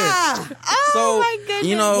like this? Oh So, my goodness!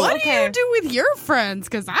 you know- What do you do with your friends?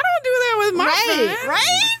 Because I don't do that with my friends. Right?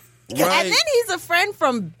 Right. And then he's a friend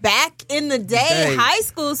from back in the day, high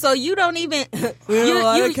school. So you don't even I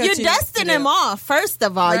you're didn't catch dusting it. him off. First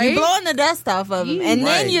of all, Right? you're blowing the dust off of him, and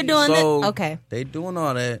then Right. you're doing So, the okay. They doing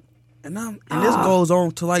all that, and this goes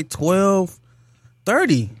on to like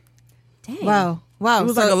 12:30. Wow. It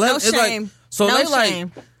was so like 11. no it's like shame. so no they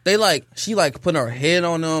shame. she putting her head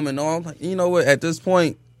on them and all. I'm like, you know what? At this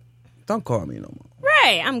point, don't call me no more.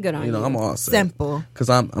 Right, I'm good on You know, I'm all set. Simple. Because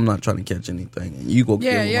I'm not trying to catch anything, and you go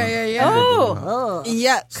kill Yeah, mine. yeah. Oh,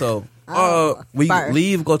 Yep. So, we fire.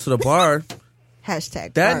 leave, go to the bar.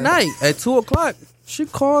 Hashtag That fire. night at 2:00, she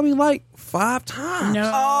called me like 5 times. No.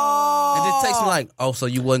 And then text me like, "Oh, so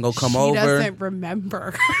you wasn't gonna come She over?" doesn't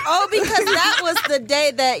remember. Oh, because that was the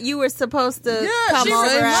day that you were supposed to come she over.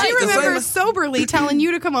 said at. She the same- remembers soberly telling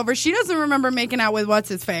you to come over. She doesn't remember making out with what's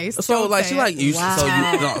his face. So Don't like say she it. like you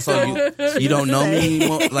you don't know me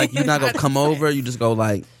anymore. Like you're not gonna come over. You just go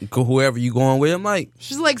like go whoever you going with. I'm like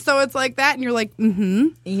She's like, so it's like that, and you're like, mm-hmm.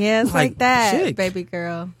 Yeah, it's like that, chick. baby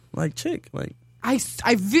girl. chick like I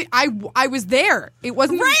was there. It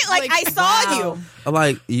wasn't Right, like I saw you.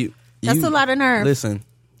 like you. That's you- a lot of nerve. Listen,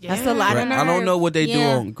 That's a lot of nerve. I don't know what they do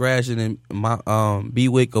Yeah. on Gratiot and my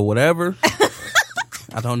Bewick or whatever.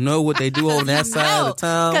 I don't know what they do on that side of the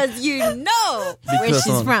town. because you know where Because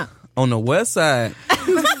she's from. On the west side,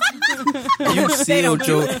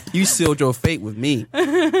 you sealed your fate with me.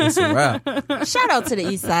 It's a wrap. Shout out to the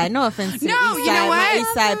East Side. No offense to No, the East you know Side. My what?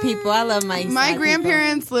 East Side people. I love my East My Side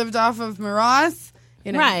grandparents lived off of Maross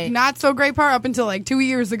in a Right. not so great part up until like 2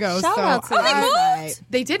 years ago. People. Shout so out to the East Side.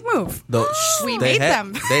 they did move. We They made had-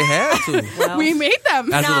 them. They had to. We made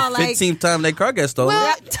them. After No, the like- 15th time their car got stolen.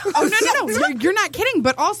 Well, oh no, you're not kidding.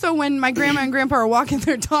 But also, when my grandma and grandpa are walking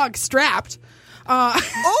their dog strapped.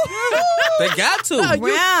 They got to.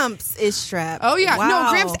 Gramps is strapped. Oh yeah, Wow. no,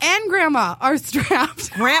 Gramps and Grandma are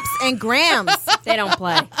strapped. Gramps and Grams they don't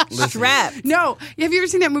play. strapped. No, have you ever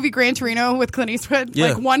seen that movie Gran Torino with Clint Eastwood?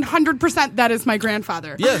 Yeah. Like 100%, that is my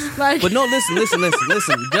grandfather. Yes. Like- But no, listen.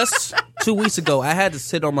 Just 2 weeks ago, I had to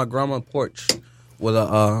sit on my grandma's porch with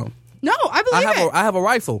a. No, I believe it. I have a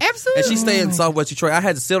rifle. Absolutely. And she stayed in Southwest Detroit. I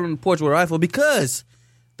had to sit on the porch with a rifle because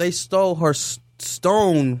they stole her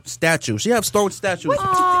stone statue. She have stone statues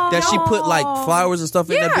that she put like flowers and stuff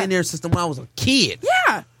in. Yeah. That been there since when I was a kid.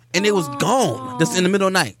 Yeah. And it was gone. Just in the middle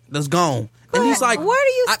of the night. That's gone. And he's like, Where are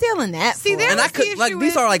you stealing that? See, for? there- and I That's the could like issue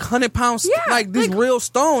these with- are like 100-pound, Yeah, like these like, real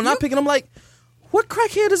stone. I'm picking them like, what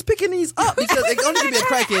crackhead is picking these up? Because it only can be a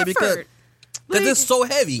crackhead because it's so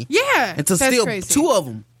heavy. Yeah. And to that's steal crazy. 2 of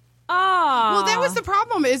them. Oh, Well, that was the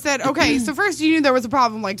problem is that, okay, so first you knew there was a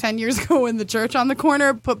problem like 10 years ago when the church on the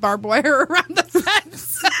corner put barbed wire around the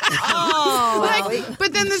fence.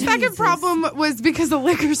 But then the second problem was because the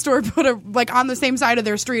liquor store put on the same side of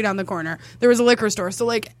their street on the corner, there was a liquor store. So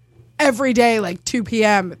like every day, like 2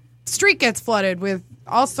 p.m., street gets flooded with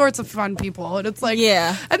all sorts of fun people. And it's like,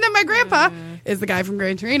 Yeah. And then my grandpa is the guy from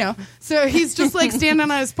Gran Torino. So he's just like standing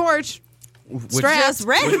on his porch, strapped. Just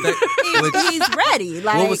ready. He's ready.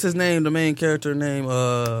 Like What was his name? The main character name?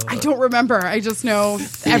 I don't remember. I just know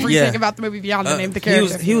everything about the movie beyond the name of the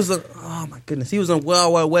character. He was oh my goodness. He was in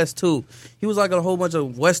Wild Wild West too. He was like in a whole bunch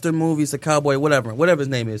of Western movies, a cowboy, whatever his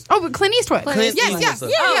name is. Oh, but Clint Eastwood. Clint yes, Eastwood. yes. Oh,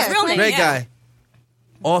 Yeah, his real name. Great Yeah. guy.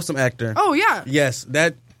 Awesome actor. Oh, yeah. Yes,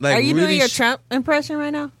 that like Are you really doing your Trump impression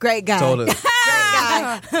right now? Great guy. told it.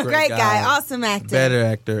 Great guy. Awesome actor. Better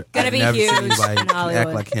actor. Gonna I've be never huge seen anybody in Hollywood.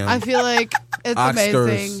 act like him. I feel like it's Oscars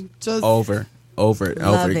amazing. Just over and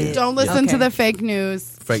Love over it. again. don't listen Okay. to the fake news.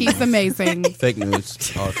 Fake He's news. amazing. Fake news.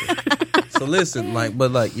 Awesome. So listen,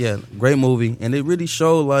 yeah, great movie, and it really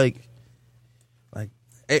showed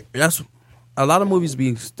that's a lot of movies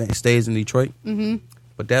stays in Detroit,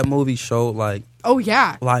 but that movie showed Oh,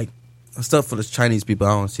 yeah. stuff for the Chinese people.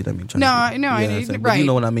 I don't see that many Chinese. No, people. I know, You I what know, I'm saying? right. But you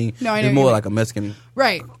know what I mean. No, I know It's what more you like a Mexican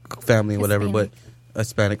Right. family, or whatever, but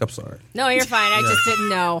Hispanic. I'm sorry. No, you're fine. I just didn't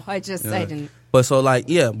know. I didn't. But so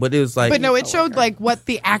but it was like, But no, it showed like what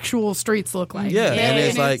the actual streets look like. yeah, and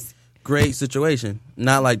it's like great situation,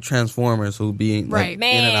 not like Transformers who be like, Right. in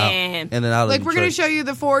Man. and out. Like of we're going to Detroit. show you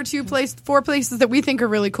the four places that we think are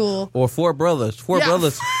really cool. Or Four Brothers. Four Yeah.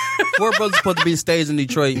 Brothers supposed to be staged in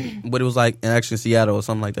Detroit, but it was like in actually Seattle or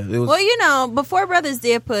something like that. It was Well, before Brothers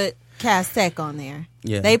did put Cass Tech on there.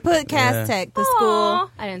 Yeah. They put Cass Yeah. Tech, the Aw,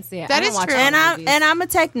 school. I didn't see it. That I don't is watch true. all And movies. I'm a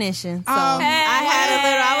technician, so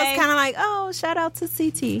I was kind of like, oh, shout out to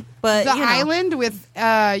CT. But The Island with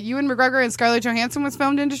Ewan McGregor and Scarlett Johansson was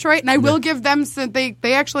filmed in Detroit, and I will give them they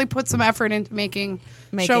actually put some effort into making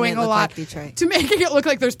Making showing it a look lot like Detroit. to making it look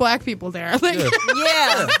like there's black people there. Like,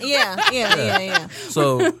 Yeah.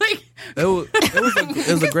 So like it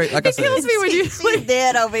was a great, like I it said. kills me when you She's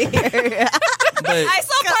dead over here. But I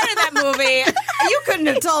saw part of that movie. You couldn't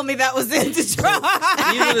have told me that was in Detroit.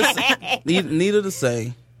 neither to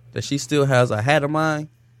say that she still has a hat of mine,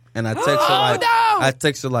 and I text her like, no! I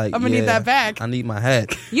text her like, I'm gonna need that back. I need my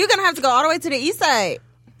hat. You're gonna have to go all the way to the east side.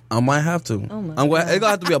 I might have to. Oh my It's gonna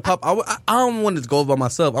have to be a pop. I don't want to go by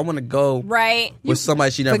myself. I want to go Right. with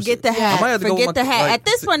somebody she never. Forget the I hat. might have to go with Forget the my- hat. like, At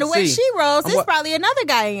this point, the way see, she rolls, I'm there's wa- probably another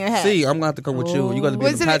guy in your hat. See, I'm gonna have to come with you. You got to be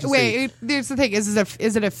in was the it? passenger seat. Wait, here's the thing: is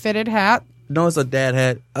it a fitted hat? No, it's a dad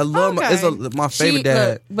hat. I love Okay. it's my favorite dad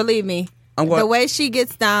hat. Look, believe me. I'm going- The way she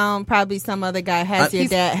gets down, probably some other guy has your He's-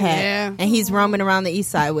 dad hat, yeah. and he's roaming around the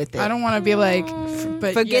east side with it. I don't want to be like,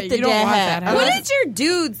 but Forget yeah, the you don't dad want hat. that hat. What did your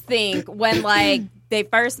dudes think when like they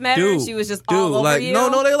first met her and she was just all over like you?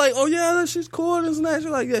 no, they like, oh yeah, she's cool and this and that. She's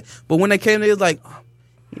like, yeah. But when they came, they was like, oh,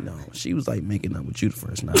 you know, she was like making up with you the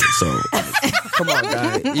first night. So come on,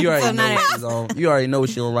 guys, you already know what she's on. You already know what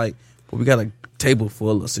she don't like. But we got a table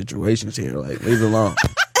full of situations here. Like, leave it alone.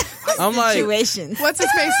 I'm like, Situations. What's his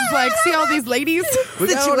face is like? See all these ladies? we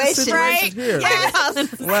got all these Situation, situations right?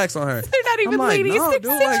 here. Relax on her. They're not even I'm like, ladies. no, They're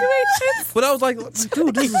dude, like- situations. But I was like,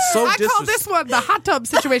 dude, this is so I call this one the hot tub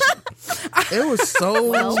situation. It was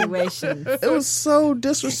so Situations. it was so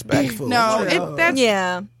disrespectful. No, that's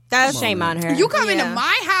Yeah, that's Shame on her. you come Yeah. into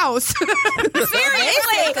my house. Basically,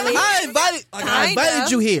 I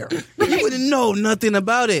invited you here. You wouldn't know nothing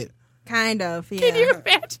about it. kind of. Yeah, Can you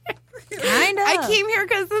imagine? kind of. I came here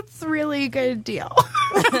because it's really a good deal.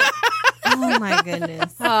 Oh my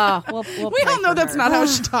goodness, Oh, we'll We pray all know for that's her. not how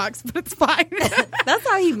she talks, but it's fine. that's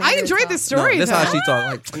how he. Made I her enjoyed talk. this story. No, that's though. how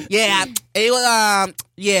she talk. Like, yeah, it was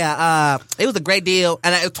it was a great deal,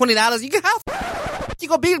 and it was $20. You can have you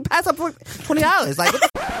gonna be pass up for $20? Like, what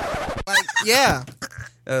the like, yeah.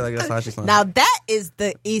 Like, that's how she sounds. Now that is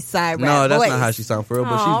the east side rap No, that's voice. not how she sounds for real.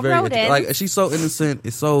 But Aw, she's very rodents. like she's so innocent.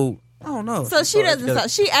 It's so I don't know. So She's she doesn't. together.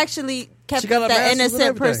 Sound, she actually kept She got a the master's and innocent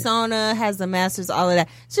everything. persona, has a master's, all of that.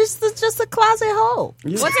 She's just a closet hoe.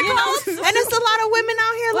 Yeah. What's it called? And there's a lot of women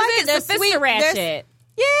out here like it. Was it the Sister Ratchet?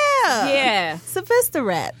 Yeah, Yeah.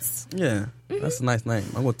 Sophistorats. Yeah, that's a nice name.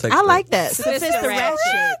 I'm gonna text. I like that. Sophistoratchet.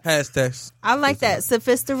 Sophistoratchet. Hashtag. I like that.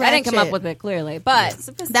 Sophistoratchet. I didn't come up with it clearly, but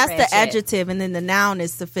That's the adjective, and then the noun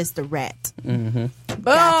is sophistorat. Boom.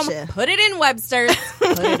 Gotcha. Put it in Webster's.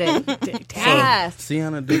 Put it in. Yes.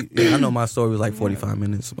 Sienna, I know my story was like 45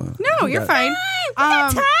 minutes. But No, you're fine.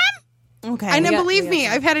 Okay. And then got- believe we got me,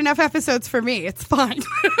 I've had enough episodes for me. It's fine.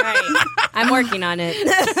 Right. I'm working on it.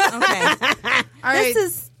 Okay. All right.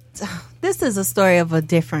 This is a story of a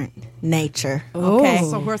different nature. Okay.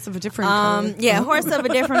 So horse of a different color. Yeah, horse of a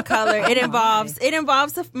different color. It involves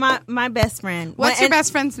my best friend. What's your And-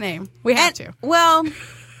 best friend's name? We have to. Well,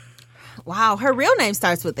 wow, her real name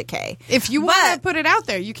starts with a K. If you want to But- put it out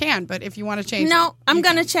there, you can. But if you want to change it. No, I'm you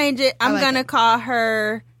gonna can. change it. I'm like gonna it. call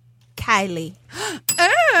her Kylie. Oh.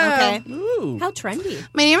 Okay. Ooh. How trendy.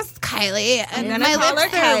 My name is Kylie, and gonna my call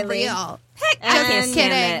lips her are Kylie. real. I can't Just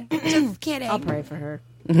stand kidding. it. Just kidding. I'll pray for her.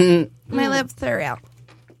 My lips are real.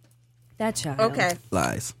 That child. Okay.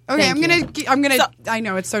 Lies. Okay, Thank I'm gonna. I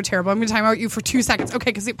know it's so terrible. I'm gonna time out you for 2 seconds. Okay,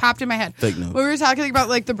 because it popped in my head. Fake news. When we were talking about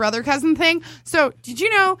like the brother cousin thing. So did you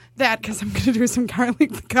know that? Because I'm gonna do some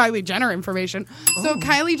Kylie Jenner information. So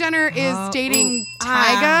Kylie Jenner is dating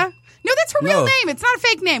Tyga. No, that's her real No. name. It's not a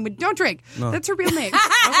fake name. Don't drink. No. That's her real name.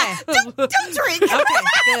 Okay. don't drink. Okay.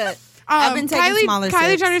 Good. I've been taking smaller Kylie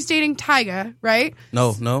sips. Jenner's dating Tyga, right?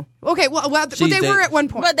 No. Okay, well they dating- were at one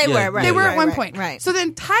point. But they Yeah, were right. They were right, at one right, point. Right. So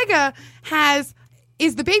then Tyga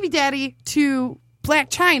is the baby daddy to Black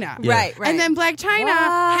China. Yeah. Right. Right. And then Black China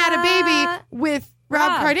had a baby with Rob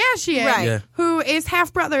Rob. Kardashian, Right. Yeah. who is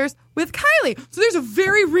half brothers with Kylie. So there's a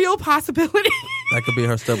very real possibility That could be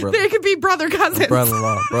her stepbrother. they could be brother cousins.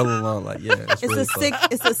 Brother-in-law. Like, yeah. It's really close.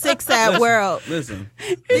 It's a sick sad world. Listen.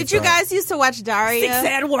 Did you guys used to watch Daria?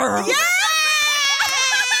 Sad world. Yeah.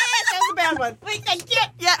 That was a bad one. Wait,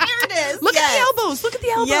 yeah, here it is. Look at the elbows. Look at the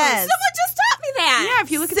elbows. Yes. Someone just taught me that. Yeah,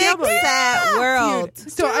 if you look at the Sick elbows. sad world.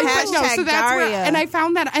 Dude. So so that's Hashtag where, Daria. and I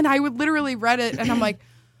found that, and I would literally read it, and I'm like,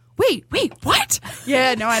 wait, what?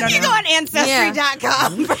 Yeah, no, I don't know. You go on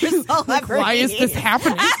Ancestry.com for celebrities. Why is this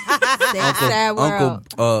happening? Sick sad world.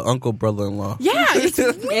 Uncle brother-in-law. Yeah, it's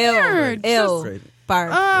weird. Ew. Crazy.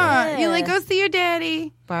 Barf. You like go see your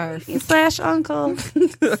daddy Barf. / uncle.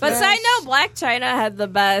 But side note, Black China had the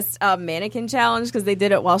best mannequin challenge because they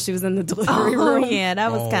did it while she was in the delivery Oh, room. yeah,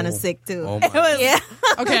 that was kind Oh. of sick, too. Oh, my Yeah.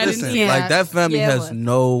 Okay, I didn't Listen, see like that family Yeah, it has was.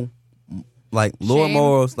 no like lower Shame.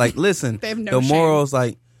 morals. Like, listen, They have no the shame. morals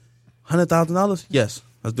like $100,000? Yes.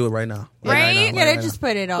 Let's do it right now. Right? Yeah, they just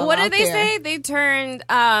put it all What out did they there. say? They turned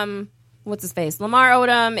what's his face? Lamar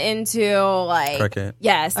Odom into like Crackhead.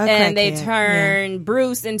 Yes, A and they crackhead, turned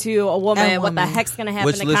Bruce into a woman. A What the woman. heck's gonna happen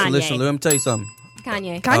Which, to listen, Kanye? let me tell you something.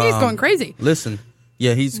 Kanye. Kanye's going crazy. Listen.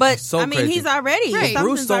 Yeah, he's But so I mean, crazy. he's already. Right.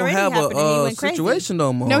 Bruce something's don't already have happened and he a went crazy. situation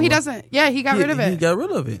no more. No, he doesn't. Yeah, he got rid of it. He got rid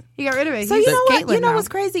of it. He got rid of it. So He's you know what? Caitlyn You know now. what's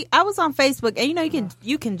crazy? I was on Facebook, and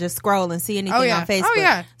you can just scroll and see anything Oh, yeah. on Facebook. Oh,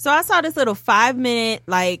 yeah. So I saw this little 5-minute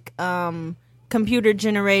like computer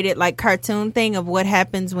generated like cartoon thing of what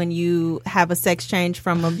happens when you have a sex change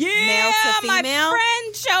from a male to female. my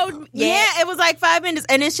friend showed me. Yeah, it was like 5 minutes,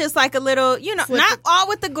 and it's just like a little, not all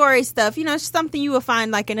with the gory stuff. It's something you would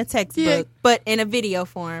find like in a textbook, Yeah. but in a video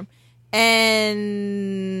form.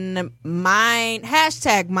 And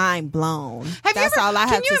hashtag mind blown. Have That's you ever, all I have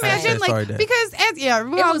can you to say. imagine, Sorry, like, Dad. because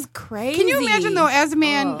It was crazy. Can you imagine though, as a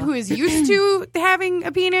man who is used to having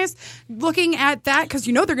a penis, looking at that because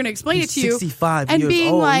they're going to explain He's it to you, 65 and years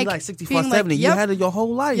being old. like, You're like 65, being like, 70. yep, You had it your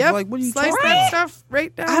whole life. yep, Like, what are you slice talking that about? stuff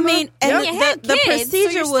right down. I mean, and You had the kids, so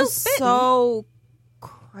procedure you're was still spitting. so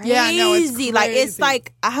crazy. Yeah, no, it's Like it's crazy.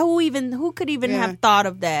 like who could even Yeah. have thought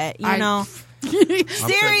of that?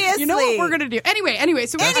 Seriously. You know what we're gonna do? Anyway.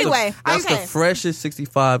 So That's okay. the freshest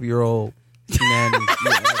 65-year-old humanity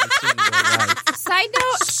you ever seen in your life. Side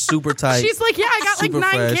note, Super tight. she's like, yeah, I got like Super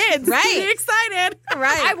 9 fresh. kids. Right. Excited.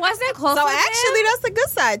 Right. I wasn't close So with actually, him. that's the good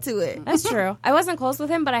side to it. That's true. I wasn't close with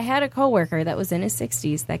him, but I had a coworker that was in his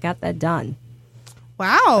 60s that got that done.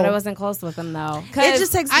 Wow. But I wasn't close with him though. It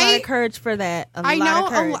just takes a lot I- of courage for that. I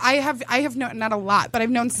know. I have known, not a lot, but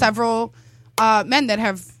I've known several men that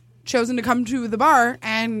have chosen to come to the bar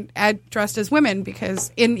and dressed as women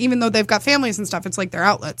because even though they've got families and stuff, it's like their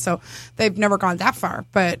outlet. So they've never gone that far.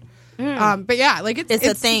 But yeah, like It's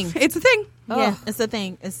a thing. It's a thing. Yeah, it's a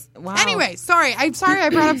thing. It's wow. Anyway, I'm sorry I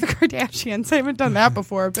brought up the Kardashians. I haven't done that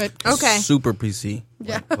before, but Okay. Super PC.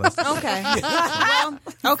 Yeah. Okay. Well,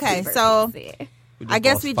 okay. So I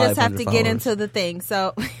guess we just have to get into the thing.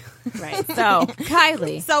 So Right. So,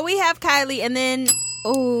 Kylie. So we have Kylie, and then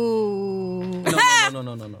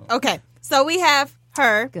No. okay. So we have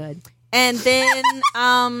her, Good. and then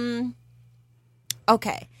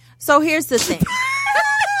okay. So here's the thing.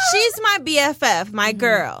 She's my BFF, my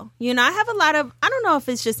girl. I have a lot of, I don't know if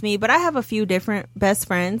it's just me, but I have a few different best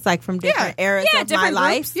friends, like from different eras of my different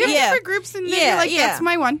life. groups. you have different groups, and then you're like, that's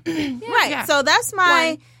my one. Right. Yeah. So that's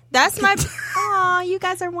my aw, you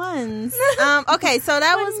guys are ones. Okay, so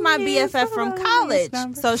that was my BFF from college.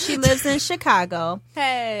 So she lives in Chicago.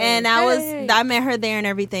 Hey. And I met her there and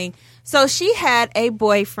everything. So she had a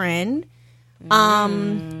boyfriend.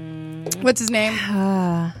 What's his name?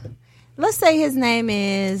 Let's say his name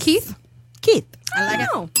is Keith. Keith. I like it.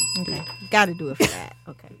 Okay. Got to do it for that.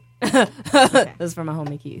 Okay. This is from my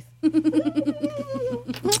homie Keith.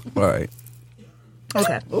 All right.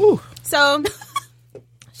 Okay. Ooh. So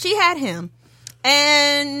she had him.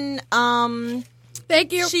 And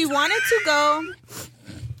Thank you. she wanted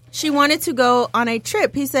to go on a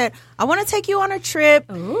trip. He said, I want to take you on a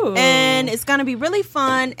trip. Ooh. And it's going to be really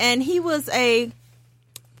fun. And he was a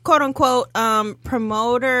quote unquote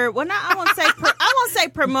promoter. Well, I won't say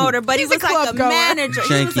promoter, but he was a club like a goer. manager.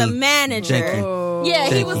 He was a Janky. manager. Janky. Yeah,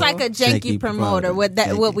 he Janky. was like a janky Janky promoter. promoter. What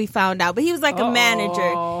Janky. we found out, but he was like a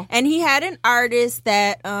manager, and he had an artist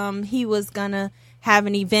that he was gonna have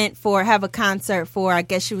an event for, have a concert for. I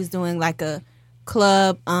guess she was doing like a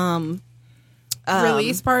club.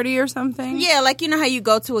 Release party or something. Yeah, like how you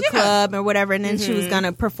go to a club or whatever, and then she was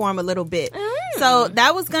gonna perform a little bit. So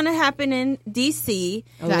that was gonna happen in DC,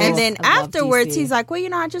 and then I love afterwards DC. he's like,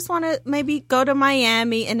 "Well, I just want to maybe go to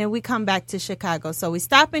Miami, and then we come back to Chicago." So we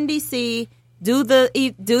stop in DC, do the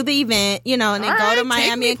event, and then All go right, to take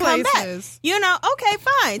Miami me and come places. back. Okay,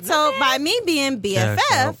 fine. So by me being Cash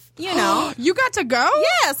out. BFF, You got to go?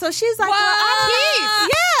 yeah. So she's like, "Well, I'm Keith.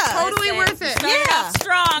 yeah, Totally worth it. yeah,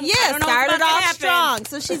 Strong. yeah." Started off strong.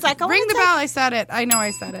 So she's like, Ring the bell. I said it. I know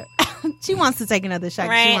I said it. She wants to take another shot.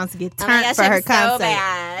 Right. She wants to get Oh my turned gosh, for her I'm so concert.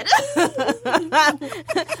 bad.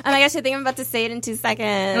 Oh my gosh, I think I'm about to say it in 2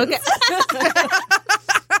 seconds. Okay.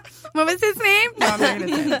 What was his name? No, I'm not going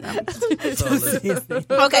to say it.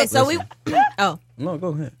 Okay, so we. Oh, No, go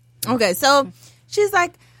ahead. okay. So she's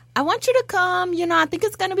like, I want you to come. I think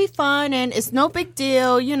it's going to be fun and it's no big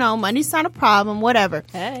deal. Money's not a problem, whatever.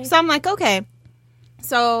 Hey. So I'm like, okay.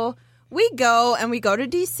 So we go to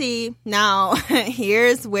DC. Now,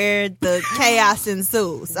 here's where the chaos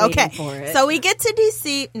ensues. Okay. for it. So we get to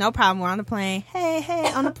DC. No problem. We're on the plane.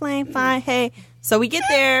 Hey, on the plane. Fine. Hey. So we get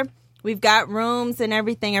there. We've got rooms and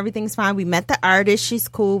everything. Everything's fine. We met the artist. She's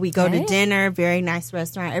cool. We go to dinner. Very nice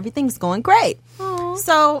restaurant. Everything's going great.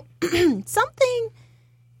 So something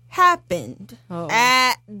happened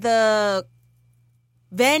at the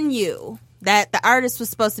venue that the artist was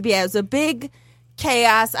supposed to be at. It was a big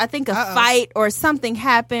chaos. I think a fight or something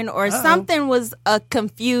happened or something was a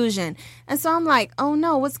confusion. And so I'm like, oh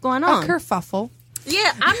no, what's going on? A kerfuffle.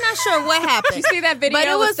 Yeah, I'm not sure what happened. You see that video But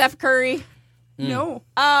it with was- Steph Curry? No.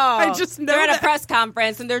 Oh, I just know they're at that. a press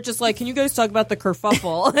conference and they're just like, "Can you guys talk about the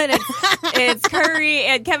kerfuffle?" And it's Curry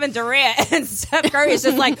and Kevin Durant, and Steph Curry is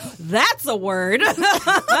just like, "That's a word."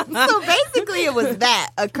 So basically, it was that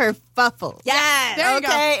a kerfuffle. Yes. There you go.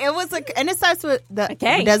 Okay, it was and it starts with the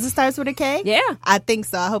K. Does it start with a K? Yeah. I think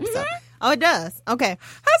so. I hope so. Oh, it does. Okay.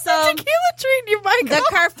 How's the tequila treating you, Michael? The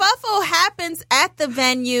kerfuffle happens at the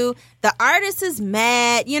venue. The artist is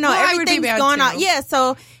mad. You know, Well, I would be everything's mad, going on. too. Yeah,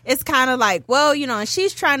 so it's kind of like, well, you know, and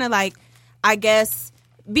she's trying to, like, I guess,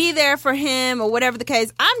 be there for him or whatever the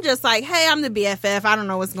case. I'm just like, hey, I'm the BFF. I don't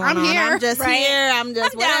know what's going I'm on. here. I'm just Right. here. I'm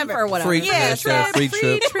just I'm down whatever. for whatever. Freak, Yeah, freak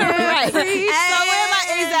trip. Right. Free So we're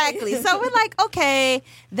like, exactly. So we're like, okay,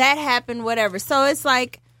 that happened, whatever. So it's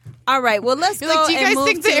like, all right, well, let's You're go like, do you and guys move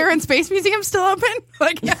think the to- Air and Space Museum's still open?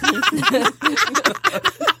 Like,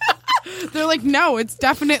 they're like, no, it's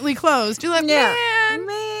definitely closed. You're like, Yeah. man,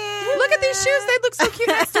 Man. look at these shoes. They look so cute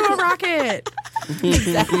next to a rocket.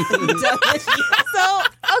 So,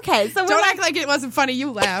 okay, so we're Don't like, act like it wasn't funny.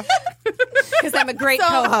 You laugh. Because I'm a great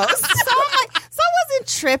co-host. So I'm like, so I wasn't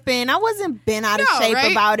tripping. I wasn't bent out of No, shape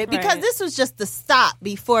right? about it because Right. this was just the stop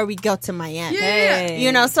before we go to Miami. Yeah.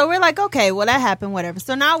 You know, so we're like, okay, well, that happened, whatever.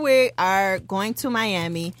 So now we are going to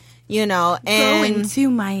Miami, you know, and Going to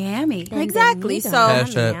Miami. exactly. So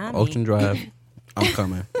Hashtag Ocean Drive. I'm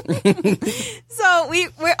coming. so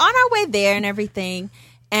we're on our way there and everything,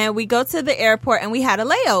 and we go to the airport and we had a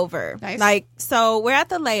layover. Nice. Like, so we're at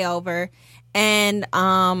the layover, and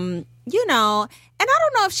you know, and I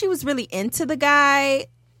don't know if she was really into the guy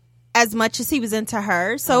as much as he was into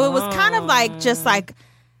her. So it was kind of like just like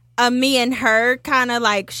me and her kind of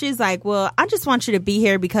like, she's like, well, I just want you to be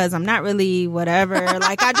here because I'm not really whatever.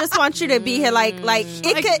 Like, I just want you to be here. Like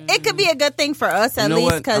it could be a good thing for us at You know least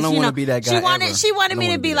what? I because don't you wanna know be that guy she wanted ever. she I wanted don't me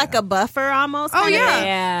to wanna be be like that a buffer almost. Oh, kinda yeah. thing.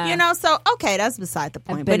 Yeah. You know, so okay, that's beside the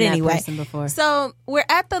point. been But that anyway, person before. so we're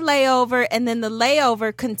at the layover, and then the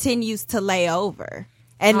layover continues to lay over,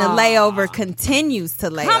 and the layover continues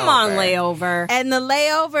to lay. Come on, over. layover. And the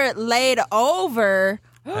layover laid over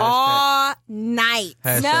all night.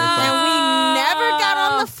 Hashtag And we never got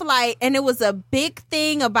on the flight, and it was a big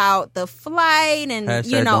thing about the flight, and Hashtag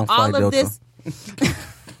you know don't fly all of Delta. this.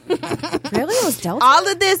 Really? It was Delta? All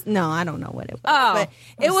of this, no, I don't know what it was, Oh. but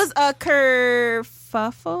it was a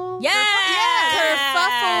kerfuffle.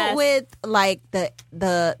 Yes. Kerfuffle with like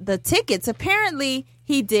the tickets. Apparently,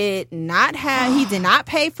 he did not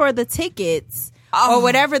pay for the tickets. Or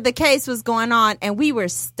whatever the case was going on, and we were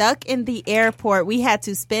stuck in the airport. We had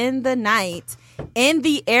to spend the night in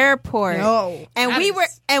the airport, No, and that we is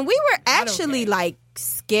were actually like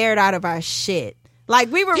scared out of our shit.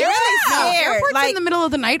 Like we were Yeah. really scared. Airports like in the middle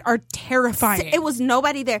of the night are terrifying. it was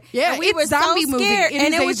nobody there. Yeah, and we it's were zombie so movie. scared, It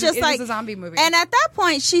and is it a- was just it is like a zombie movie. And at that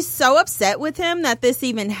point, she's so upset with him that this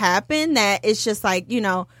even happened that it's just like, you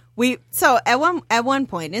know. So at one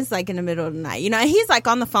point, it's like in the middle of the night, you know, and he's like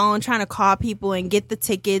on the phone trying to call people and get the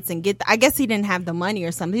tickets and I guess he didn't have the money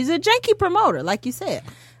or something. He's a janky promoter, like you said.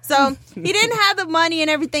 So he didn't have the money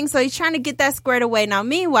and everything. So he's trying to get that squared away. Now,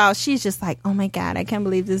 meanwhile, she's just like, oh my God, I can't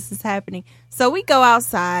believe this is happening. So we go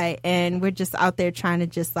outside and we're just out there trying to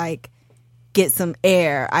just like get some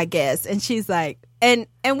air, I guess. And she's like, and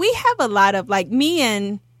we have a lot of like me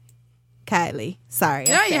and Kylie. Sorry.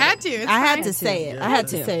 Yeah, you had to. It's I had fine. to say it. I had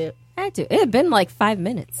to say it. I had to. It had been like 5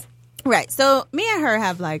 minutes. Right. So me and her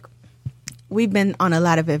have like, we've been on a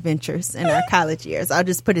lot of adventures in our college years. I'll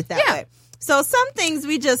just put it that Yeah. way. So some things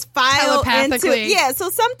we just file into. Telepathically. Yeah. So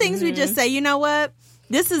some things we just say, you know what?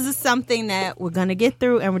 This is something that we're going to get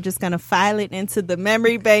through, and we're just going to file it into the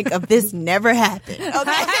memory bank of this never happened.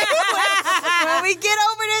 Okay. When we get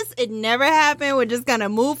over this, it never happened. We're just going to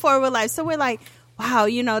move forward with life. So we're like, wow,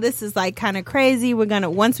 you know, this is like kind of crazy. We're going to,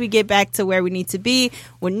 once we get back to where we need to be,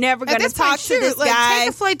 we're never At going to this point, talk to shoot, this like, guy. take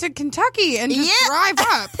a flight to Kentucky and just Yeah. drive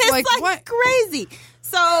up. It's like what? crazy.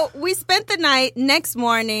 So we spent the night. Next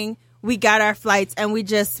morning, we got our flights and we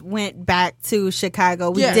just went back to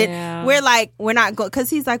Chicago. We Yeah. did. Yeah. We're like, we're not going, because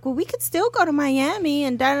he's like, well, we could still go to Miami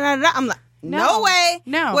and da da da. da. I'm like, no No. way.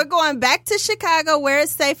 No. We're going back to Chicago where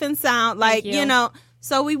it's safe and sound. Like, you. you know.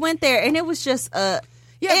 So we went there, and it was just a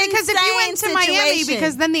Yeah, because if you went to insane Miami, situation.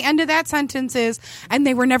 because then the end of that sentence is, and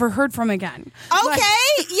they were never heard from again. Okay, Like-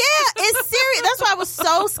 yeah, it's serious. That's why I was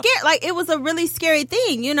so scared. Like, it was a really scary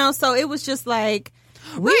thing, you know. So it was just like,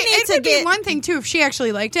 We Right, need it to would get be one thing too if she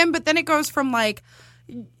actually liked him, but then it goes from like,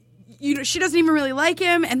 she doesn't even really like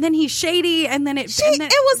him, and then he's shady, and then it was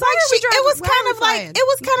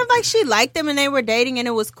kind of like she liked them and they were dating and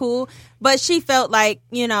it was cool, but she felt like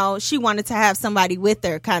she wanted to have somebody with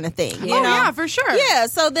her, kind of thing. You know? yeah, for sure. Yeah.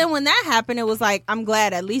 So then when that happened, it was like, I'm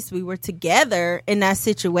glad at least we were together in that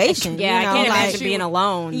situation. Yeah, I can't like, imagine being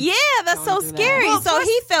alone. Yeah, that's so scary. Well, so plus,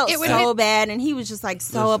 he felt it would so hit- bad, and he was just like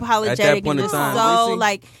so Listen, at apologetic that point and in just time, so Lizzie-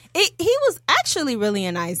 like he was actually really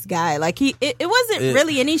a nice guy. Like it wasn't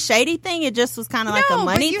really any shady thing. It just was kind of like a but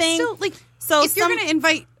money you thing. Still, like, So if you're some- going to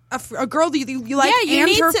invite a girl that you like Yeah, you and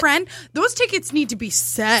need her to- friend, those tickets need to be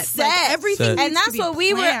set. Set. Like, everything Set. needs And that's to be what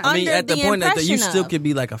we were planned. I mean, under at the the point that you impression still of. could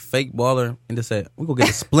be like a fake baller and just say, we go get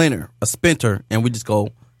a splinter, and we just go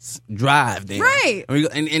drive there. Right.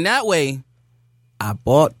 And, in that way, I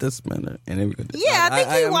bought the splinter, and then we could. Yeah, I think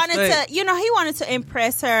he am wanted straight. to, he wanted to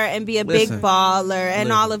impress her and be a Listen. big baller and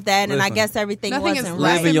Listen. all of that. And I Listen. guess everything Nothing is wasn't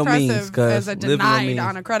less Live in your impressive means, cuz. as a Live in your denied means.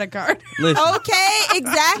 on a credit card. Listen, Okay,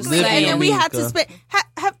 exactly. Live in And your then we means, had to cuz. spend.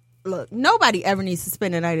 Look, nobody ever needs to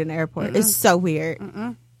spend a night in the airport. It's so weird.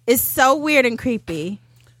 It's so weird and creepy.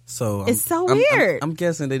 so It's so I'm- weird. I'm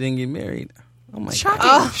guessing they didn't get married. Oh my Shocking.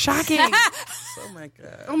 god! Shocking. Oh my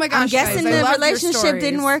god! Oh my gosh. I'm guessing guys, I the love your relationship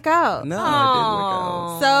didn't stories. work out. No, it didn't work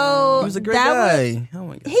out. So He was a great that was- guy. Oh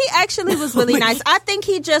my god! He actually was really nice. I think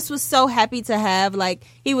he just was so happy to have, like,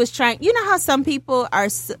 he was trying. You know how some people are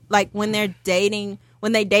like when they're dating,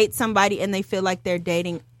 when they date somebody and they feel like they're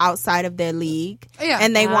dating outside of their league, Yeah.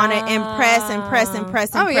 and they want to impress,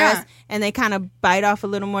 Oh, yeah. and they kind of bite off a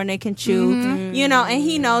little more than they can chew, And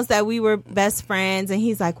he knows that we were best friends, and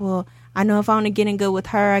he's like, well, I know if I want to get in good with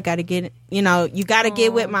her, I got to get, you got to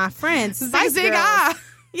get with my friends. Spice Zig, Girls. ah.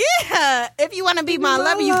 Yeah, if you want to be my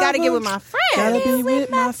lover, you got to get with my friends. Gotta be with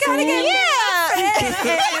my friend. Yeah,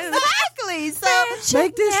 exactly. So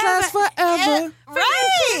Make this last forever.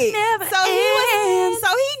 right. So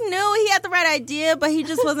he knew he had the right idea, but he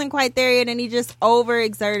just wasn't quite there yet, and he just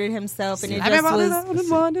overexerted himself, and it I've been just was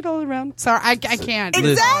wanted all around. Sorry, I can't.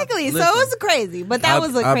 exactly. So it Listen. was crazy, but that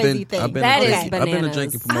was a crazy thing. I've been That a is drinking- I've been a bananas.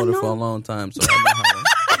 drinking promoter for a long time, so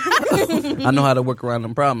I know how to work around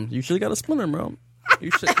them problems. You should have got a splinter, bro. You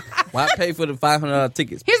should. Why pay for the $500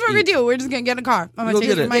 tickets? Here's what we do. We're just going to get in a car. I'm Go going to take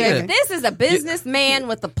get you it, to Miami. yeah. This is a businessman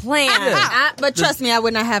with a plan. But trust me, I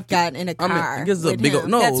would not have gotten in a I car. mean, gets a with big him. old.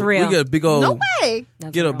 No, That's real. We get a big old. No way.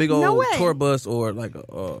 Get a big old No way. tour bus or like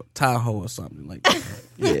a Tahoe or something like that.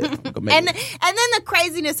 Yeah, I'm gonna make And it. then the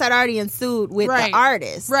craziness had already ensued with Right. the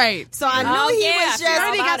artist. Right. So I knew Oh, he yeah, was I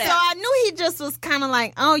forgot about just. it. So I knew he just was kind of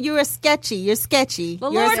like, "Oh, you're sketchy. You're sketchy.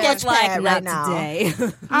 The you're Lord a was sketch like, pad not right now." today.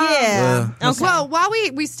 Yeah. Okay. Well, while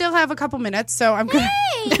we still have a couple minutes, so I'm going to.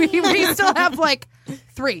 We still have like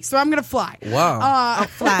 3, so I'm going to fly. Wow.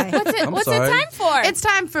 Fly. What's sorry. it time for? It's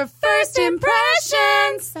time for First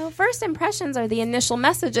Impressions. So first impressions are the initial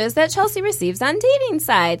messages that Chelsea receives on dating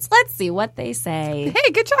sites. Let's see what they say.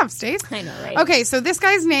 Hey, good job, Stace. I know, right? Okay, so this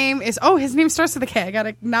guy's name is. Oh, his name starts with a K. I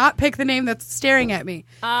gotta not pick the name that's staring at me.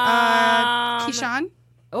 Keyshawn.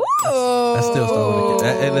 Ooh. That still start with a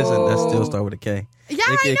K. Hey, listen, that still start with a K. Yeah,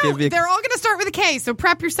 It I could know. be a- They're all gonna start with a K. So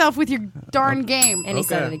prep yourself with your darn game. And he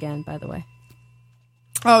said Okay. it again, by the way.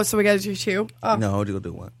 Oh, so we gotta do 2. Oh, No, we're gonna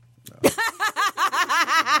do one.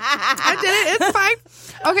 I did it. It's fine.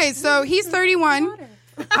 Okay, so he's 31.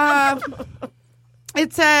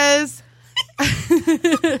 It says.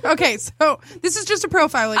 Okay, so this is just a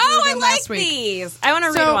profile like we Oh, were I doing like last week. these. I want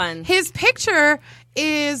to read So one. his picture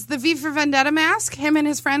is the V for Vendetta mask. Him and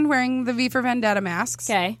his friend wearing the V for Vendetta masks.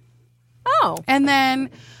 Okay. Oh. And then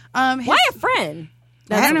his, Why a friend?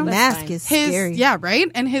 That know. mask fine. is his scary. yeah, right?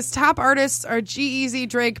 And his top artists are G-Eazy,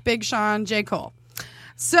 Drake, Big Sean, J. Cole.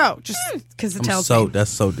 So, just because it tells me.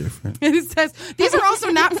 That's so different. It says, these are also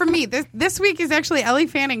not from me. This week is actually Ellie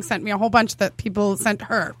Fanning sent me a whole bunch that people sent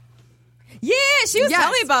her. Yeah, she was Yes.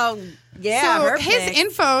 telling me about. Yeah, So her his pic.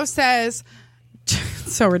 info says,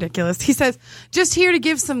 so ridiculous. He says, just here to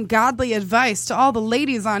give some godly advice to all the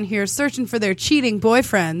ladies on here searching for their cheating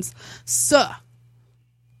boyfriends.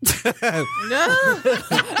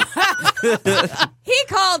 He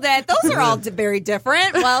called that. Those are all very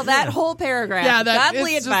different. Well, that whole paragraph. Yeah, that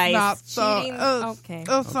godly is just advice. not so. cheating. Okay.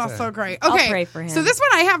 It's not so great. I'll Okay, pray for him. So this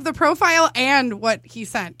one I have the profile and what he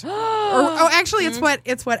sent. Actually, it's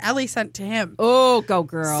what Ellie sent to him. Oh, go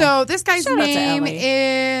girl. So this guy's Shout out to name Ellie.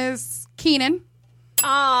 is Keenan.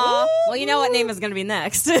 Aw. Well, you know what name is going to be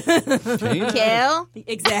next. Kill.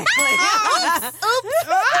 Exactly.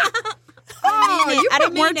 Oh, you I put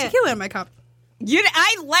didn't more mean it. tequila in my cup.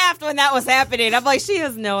 I laughed when that was happening. I'm like, she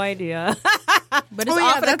has no idea. But it's Oh, yeah,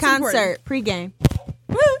 off of the that's concert important. pregame.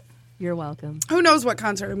 You're welcome. Who knows what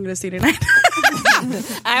concert I'm going to see tonight?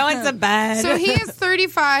 I went to bed. So he is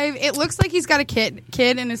 35. It looks like he's got a kid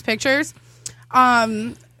in his pictures.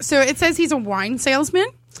 So it says he's a wine salesman,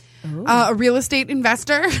 a real estate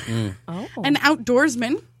investor, an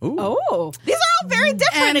outdoorsman, Oh. These are all very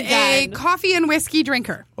different and again. a coffee and whiskey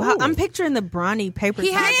drinker. Wow, I'm picturing the brawny paper. He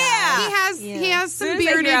towel has guy. he has some Soon as I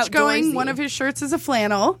hear beardage going. outdoorsy. One of his shirts is a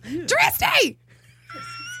flannel. Dristy!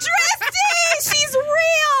 Dristy, she's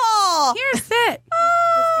real. Here, sit.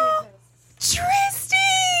 Oh, Dristy.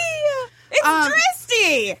 It's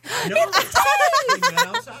Dristy.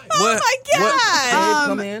 Oh my God.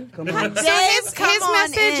 Come in. So his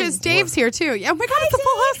message is Dave's here too. Oh my God, it's a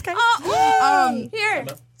full house, guys. Here.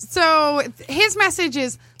 So his message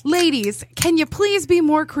is, ladies, can you please be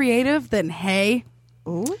more creative than hey?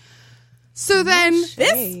 Ooh. So then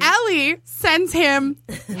shade. Ellie sends him,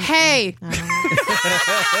 hey.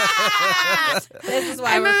 This is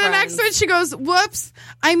why And we're then the friends. next one, she goes, whoops.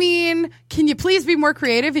 I mean, can you please be more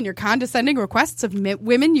creative in your condescending requests of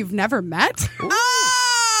women you've never met?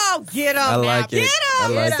 Oh, get up. I like it. I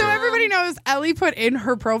like So it. everybody knows Ellie put in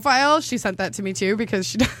her profile. She sent that to me too because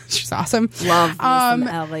she's awesome. Love me some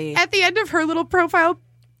Ellie. At the end of her little profile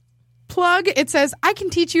plug, it says, I can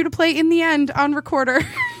teach you to play In the End on recorder.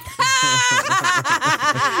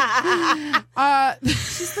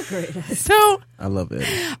 She's the greatest. So, I love it.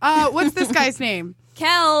 what's this guy's name?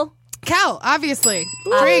 Kel. Cal, obviously.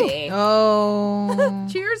 Drink. Hey. Oh,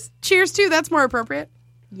 Cheers. Cheers, too. That's more appropriate.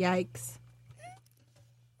 yikes.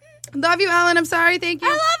 Love you, Ellen. I'm sorry. Thank you.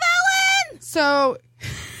 I love Ellen. So,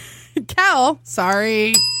 Cal,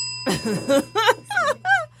 sorry.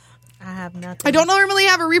 I have nothing. I don't normally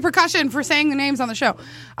have a repercussion for saying the names on the show.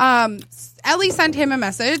 Ellie sent him a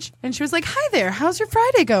message, and she was like, hi there, how's your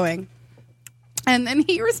Friday going? And then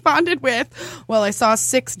he responded with, well, I saw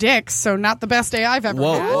 6 dicks, so not the best day I've ever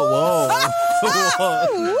Whoa, had. whoa,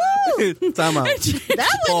 whoa. Time out.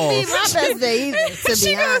 That wouldn't be my best day either, to She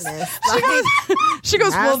be goes- honest. She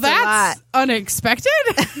goes, well, That's a that's lot. unexpected.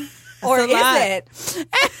 Or is lot. it?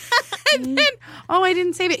 And then, I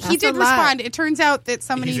didn't save it. He That's did a lot. respond. It turns out that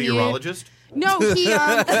somebody He's a needed- urologist. No, Dave,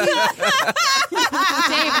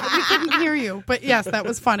 we couldn't hear you, but yes, that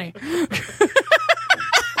was funny.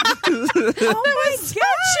 That was so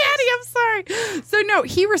chatty. I'm sorry. So no,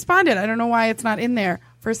 he responded. I don't know why it's not in there.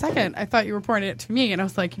 For a second, I thought you were pointing it to me, and I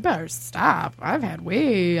was like, "You better stop. I've had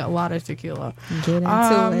a lot of tequila." Get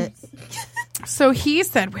into it. So he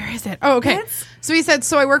said, "Where is it?" Oh, okay. So he said,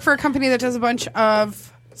 "So I work for a company that does a bunch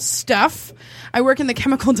of stuff. I work in the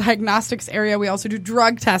chemical diagnostics area. We also do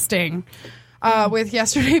drug testing." With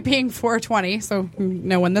yesterday being 4/20, so you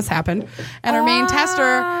know when this happened, and our main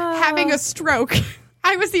tester having a stroke.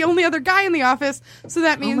 I was the only other guy in the office, so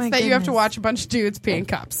that means my that you have to goodness. watch a bunch of dudes peeing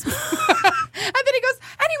cups. And then he goes,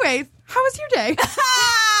 anyways, how was your day?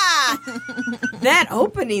 That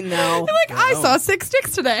opening, though. Like, I saw 6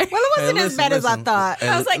 dicks today. Well, it wasn't Hey, as bad as I thought. Hey,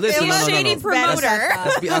 I was like, listen, it no, was no, no, shady no. promoter.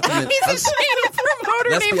 Let's be optimistic. He's a shady promoter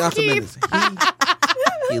Let's be named Keith. optimistic.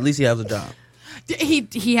 At least he has a job.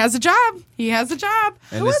 He has a job. He has a job.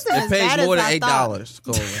 And wasn't it as pays bad more as than I thought. $8.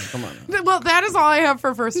 Go on, come on. Now. Well, that is all I have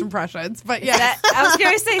for first impressions. But yeah. I was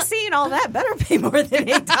going to say, seeing all that better pay more than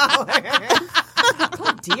 $8.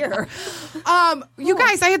 Oh, dear. You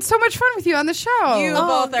guys, I had so much fun with you on the show. You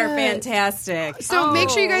both are fantastic. So make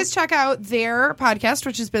sure you guys check out their podcast,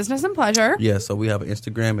 which is Business and Pleasure. Yeah, so we have an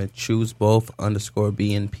Instagram at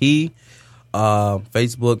chooseboth_BNP.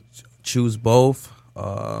 Facebook, choose both.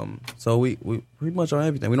 So we pretty much on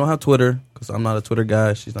everything. We don't have Twitter because I'm not a Twitter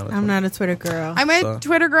guy. She's not a I'm not a Twitter girl. I'm a So-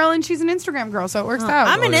 Twitter girl and she's an Instagram girl, so it works out.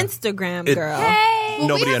 I'm an yeah. Instagram It- girl. Well,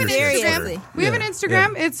 Nobody we have an understands Instagram. Twitter. We have an Yeah,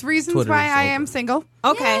 Instagram. yeah. It's Reasons Twitter Why is I open. Am Single.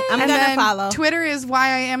 Okay, I'm and gonna then follow. Twitter is Why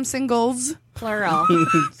I Am Singles. Plural.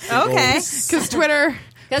 Okay. Because Twitter.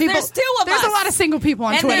 'Cause there's 2 of There's us. a lot of single people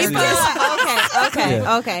on And Twitter. there's 2 of us. Okay.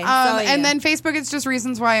 Yeah. Okay. And then Facebook, it's just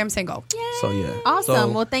Reasons Why I'm Single. So yeah. awesome. So,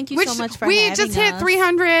 Well, thank you Which so much for we having just hit us.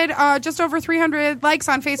 300, just over 300 likes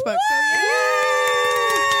on Facebook. So,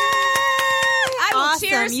 I will Awesome.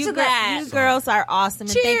 cheers you to gir- that. You girls are awesome.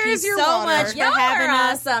 And thank Cheers, you your so water. much for Y'all having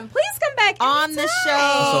are us awesome. Please come back on the show.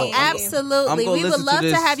 So, Absolutely. I'm gonna We would listen to love to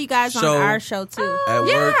this have you guys on show. our show too. at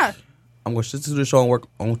Yeah. work, I'm going to listen to the show and work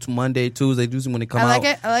on Monday, Tuesday, usually when they come I like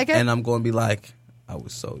out. it. I like it. And I'm going to be like, I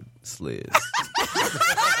was so slid.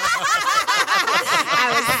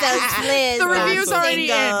 I was so slid. the so review's already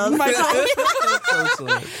single. in. Michael. so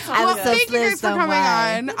slid. I Well, was so thank you slid guys for so coming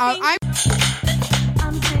much. on. I'm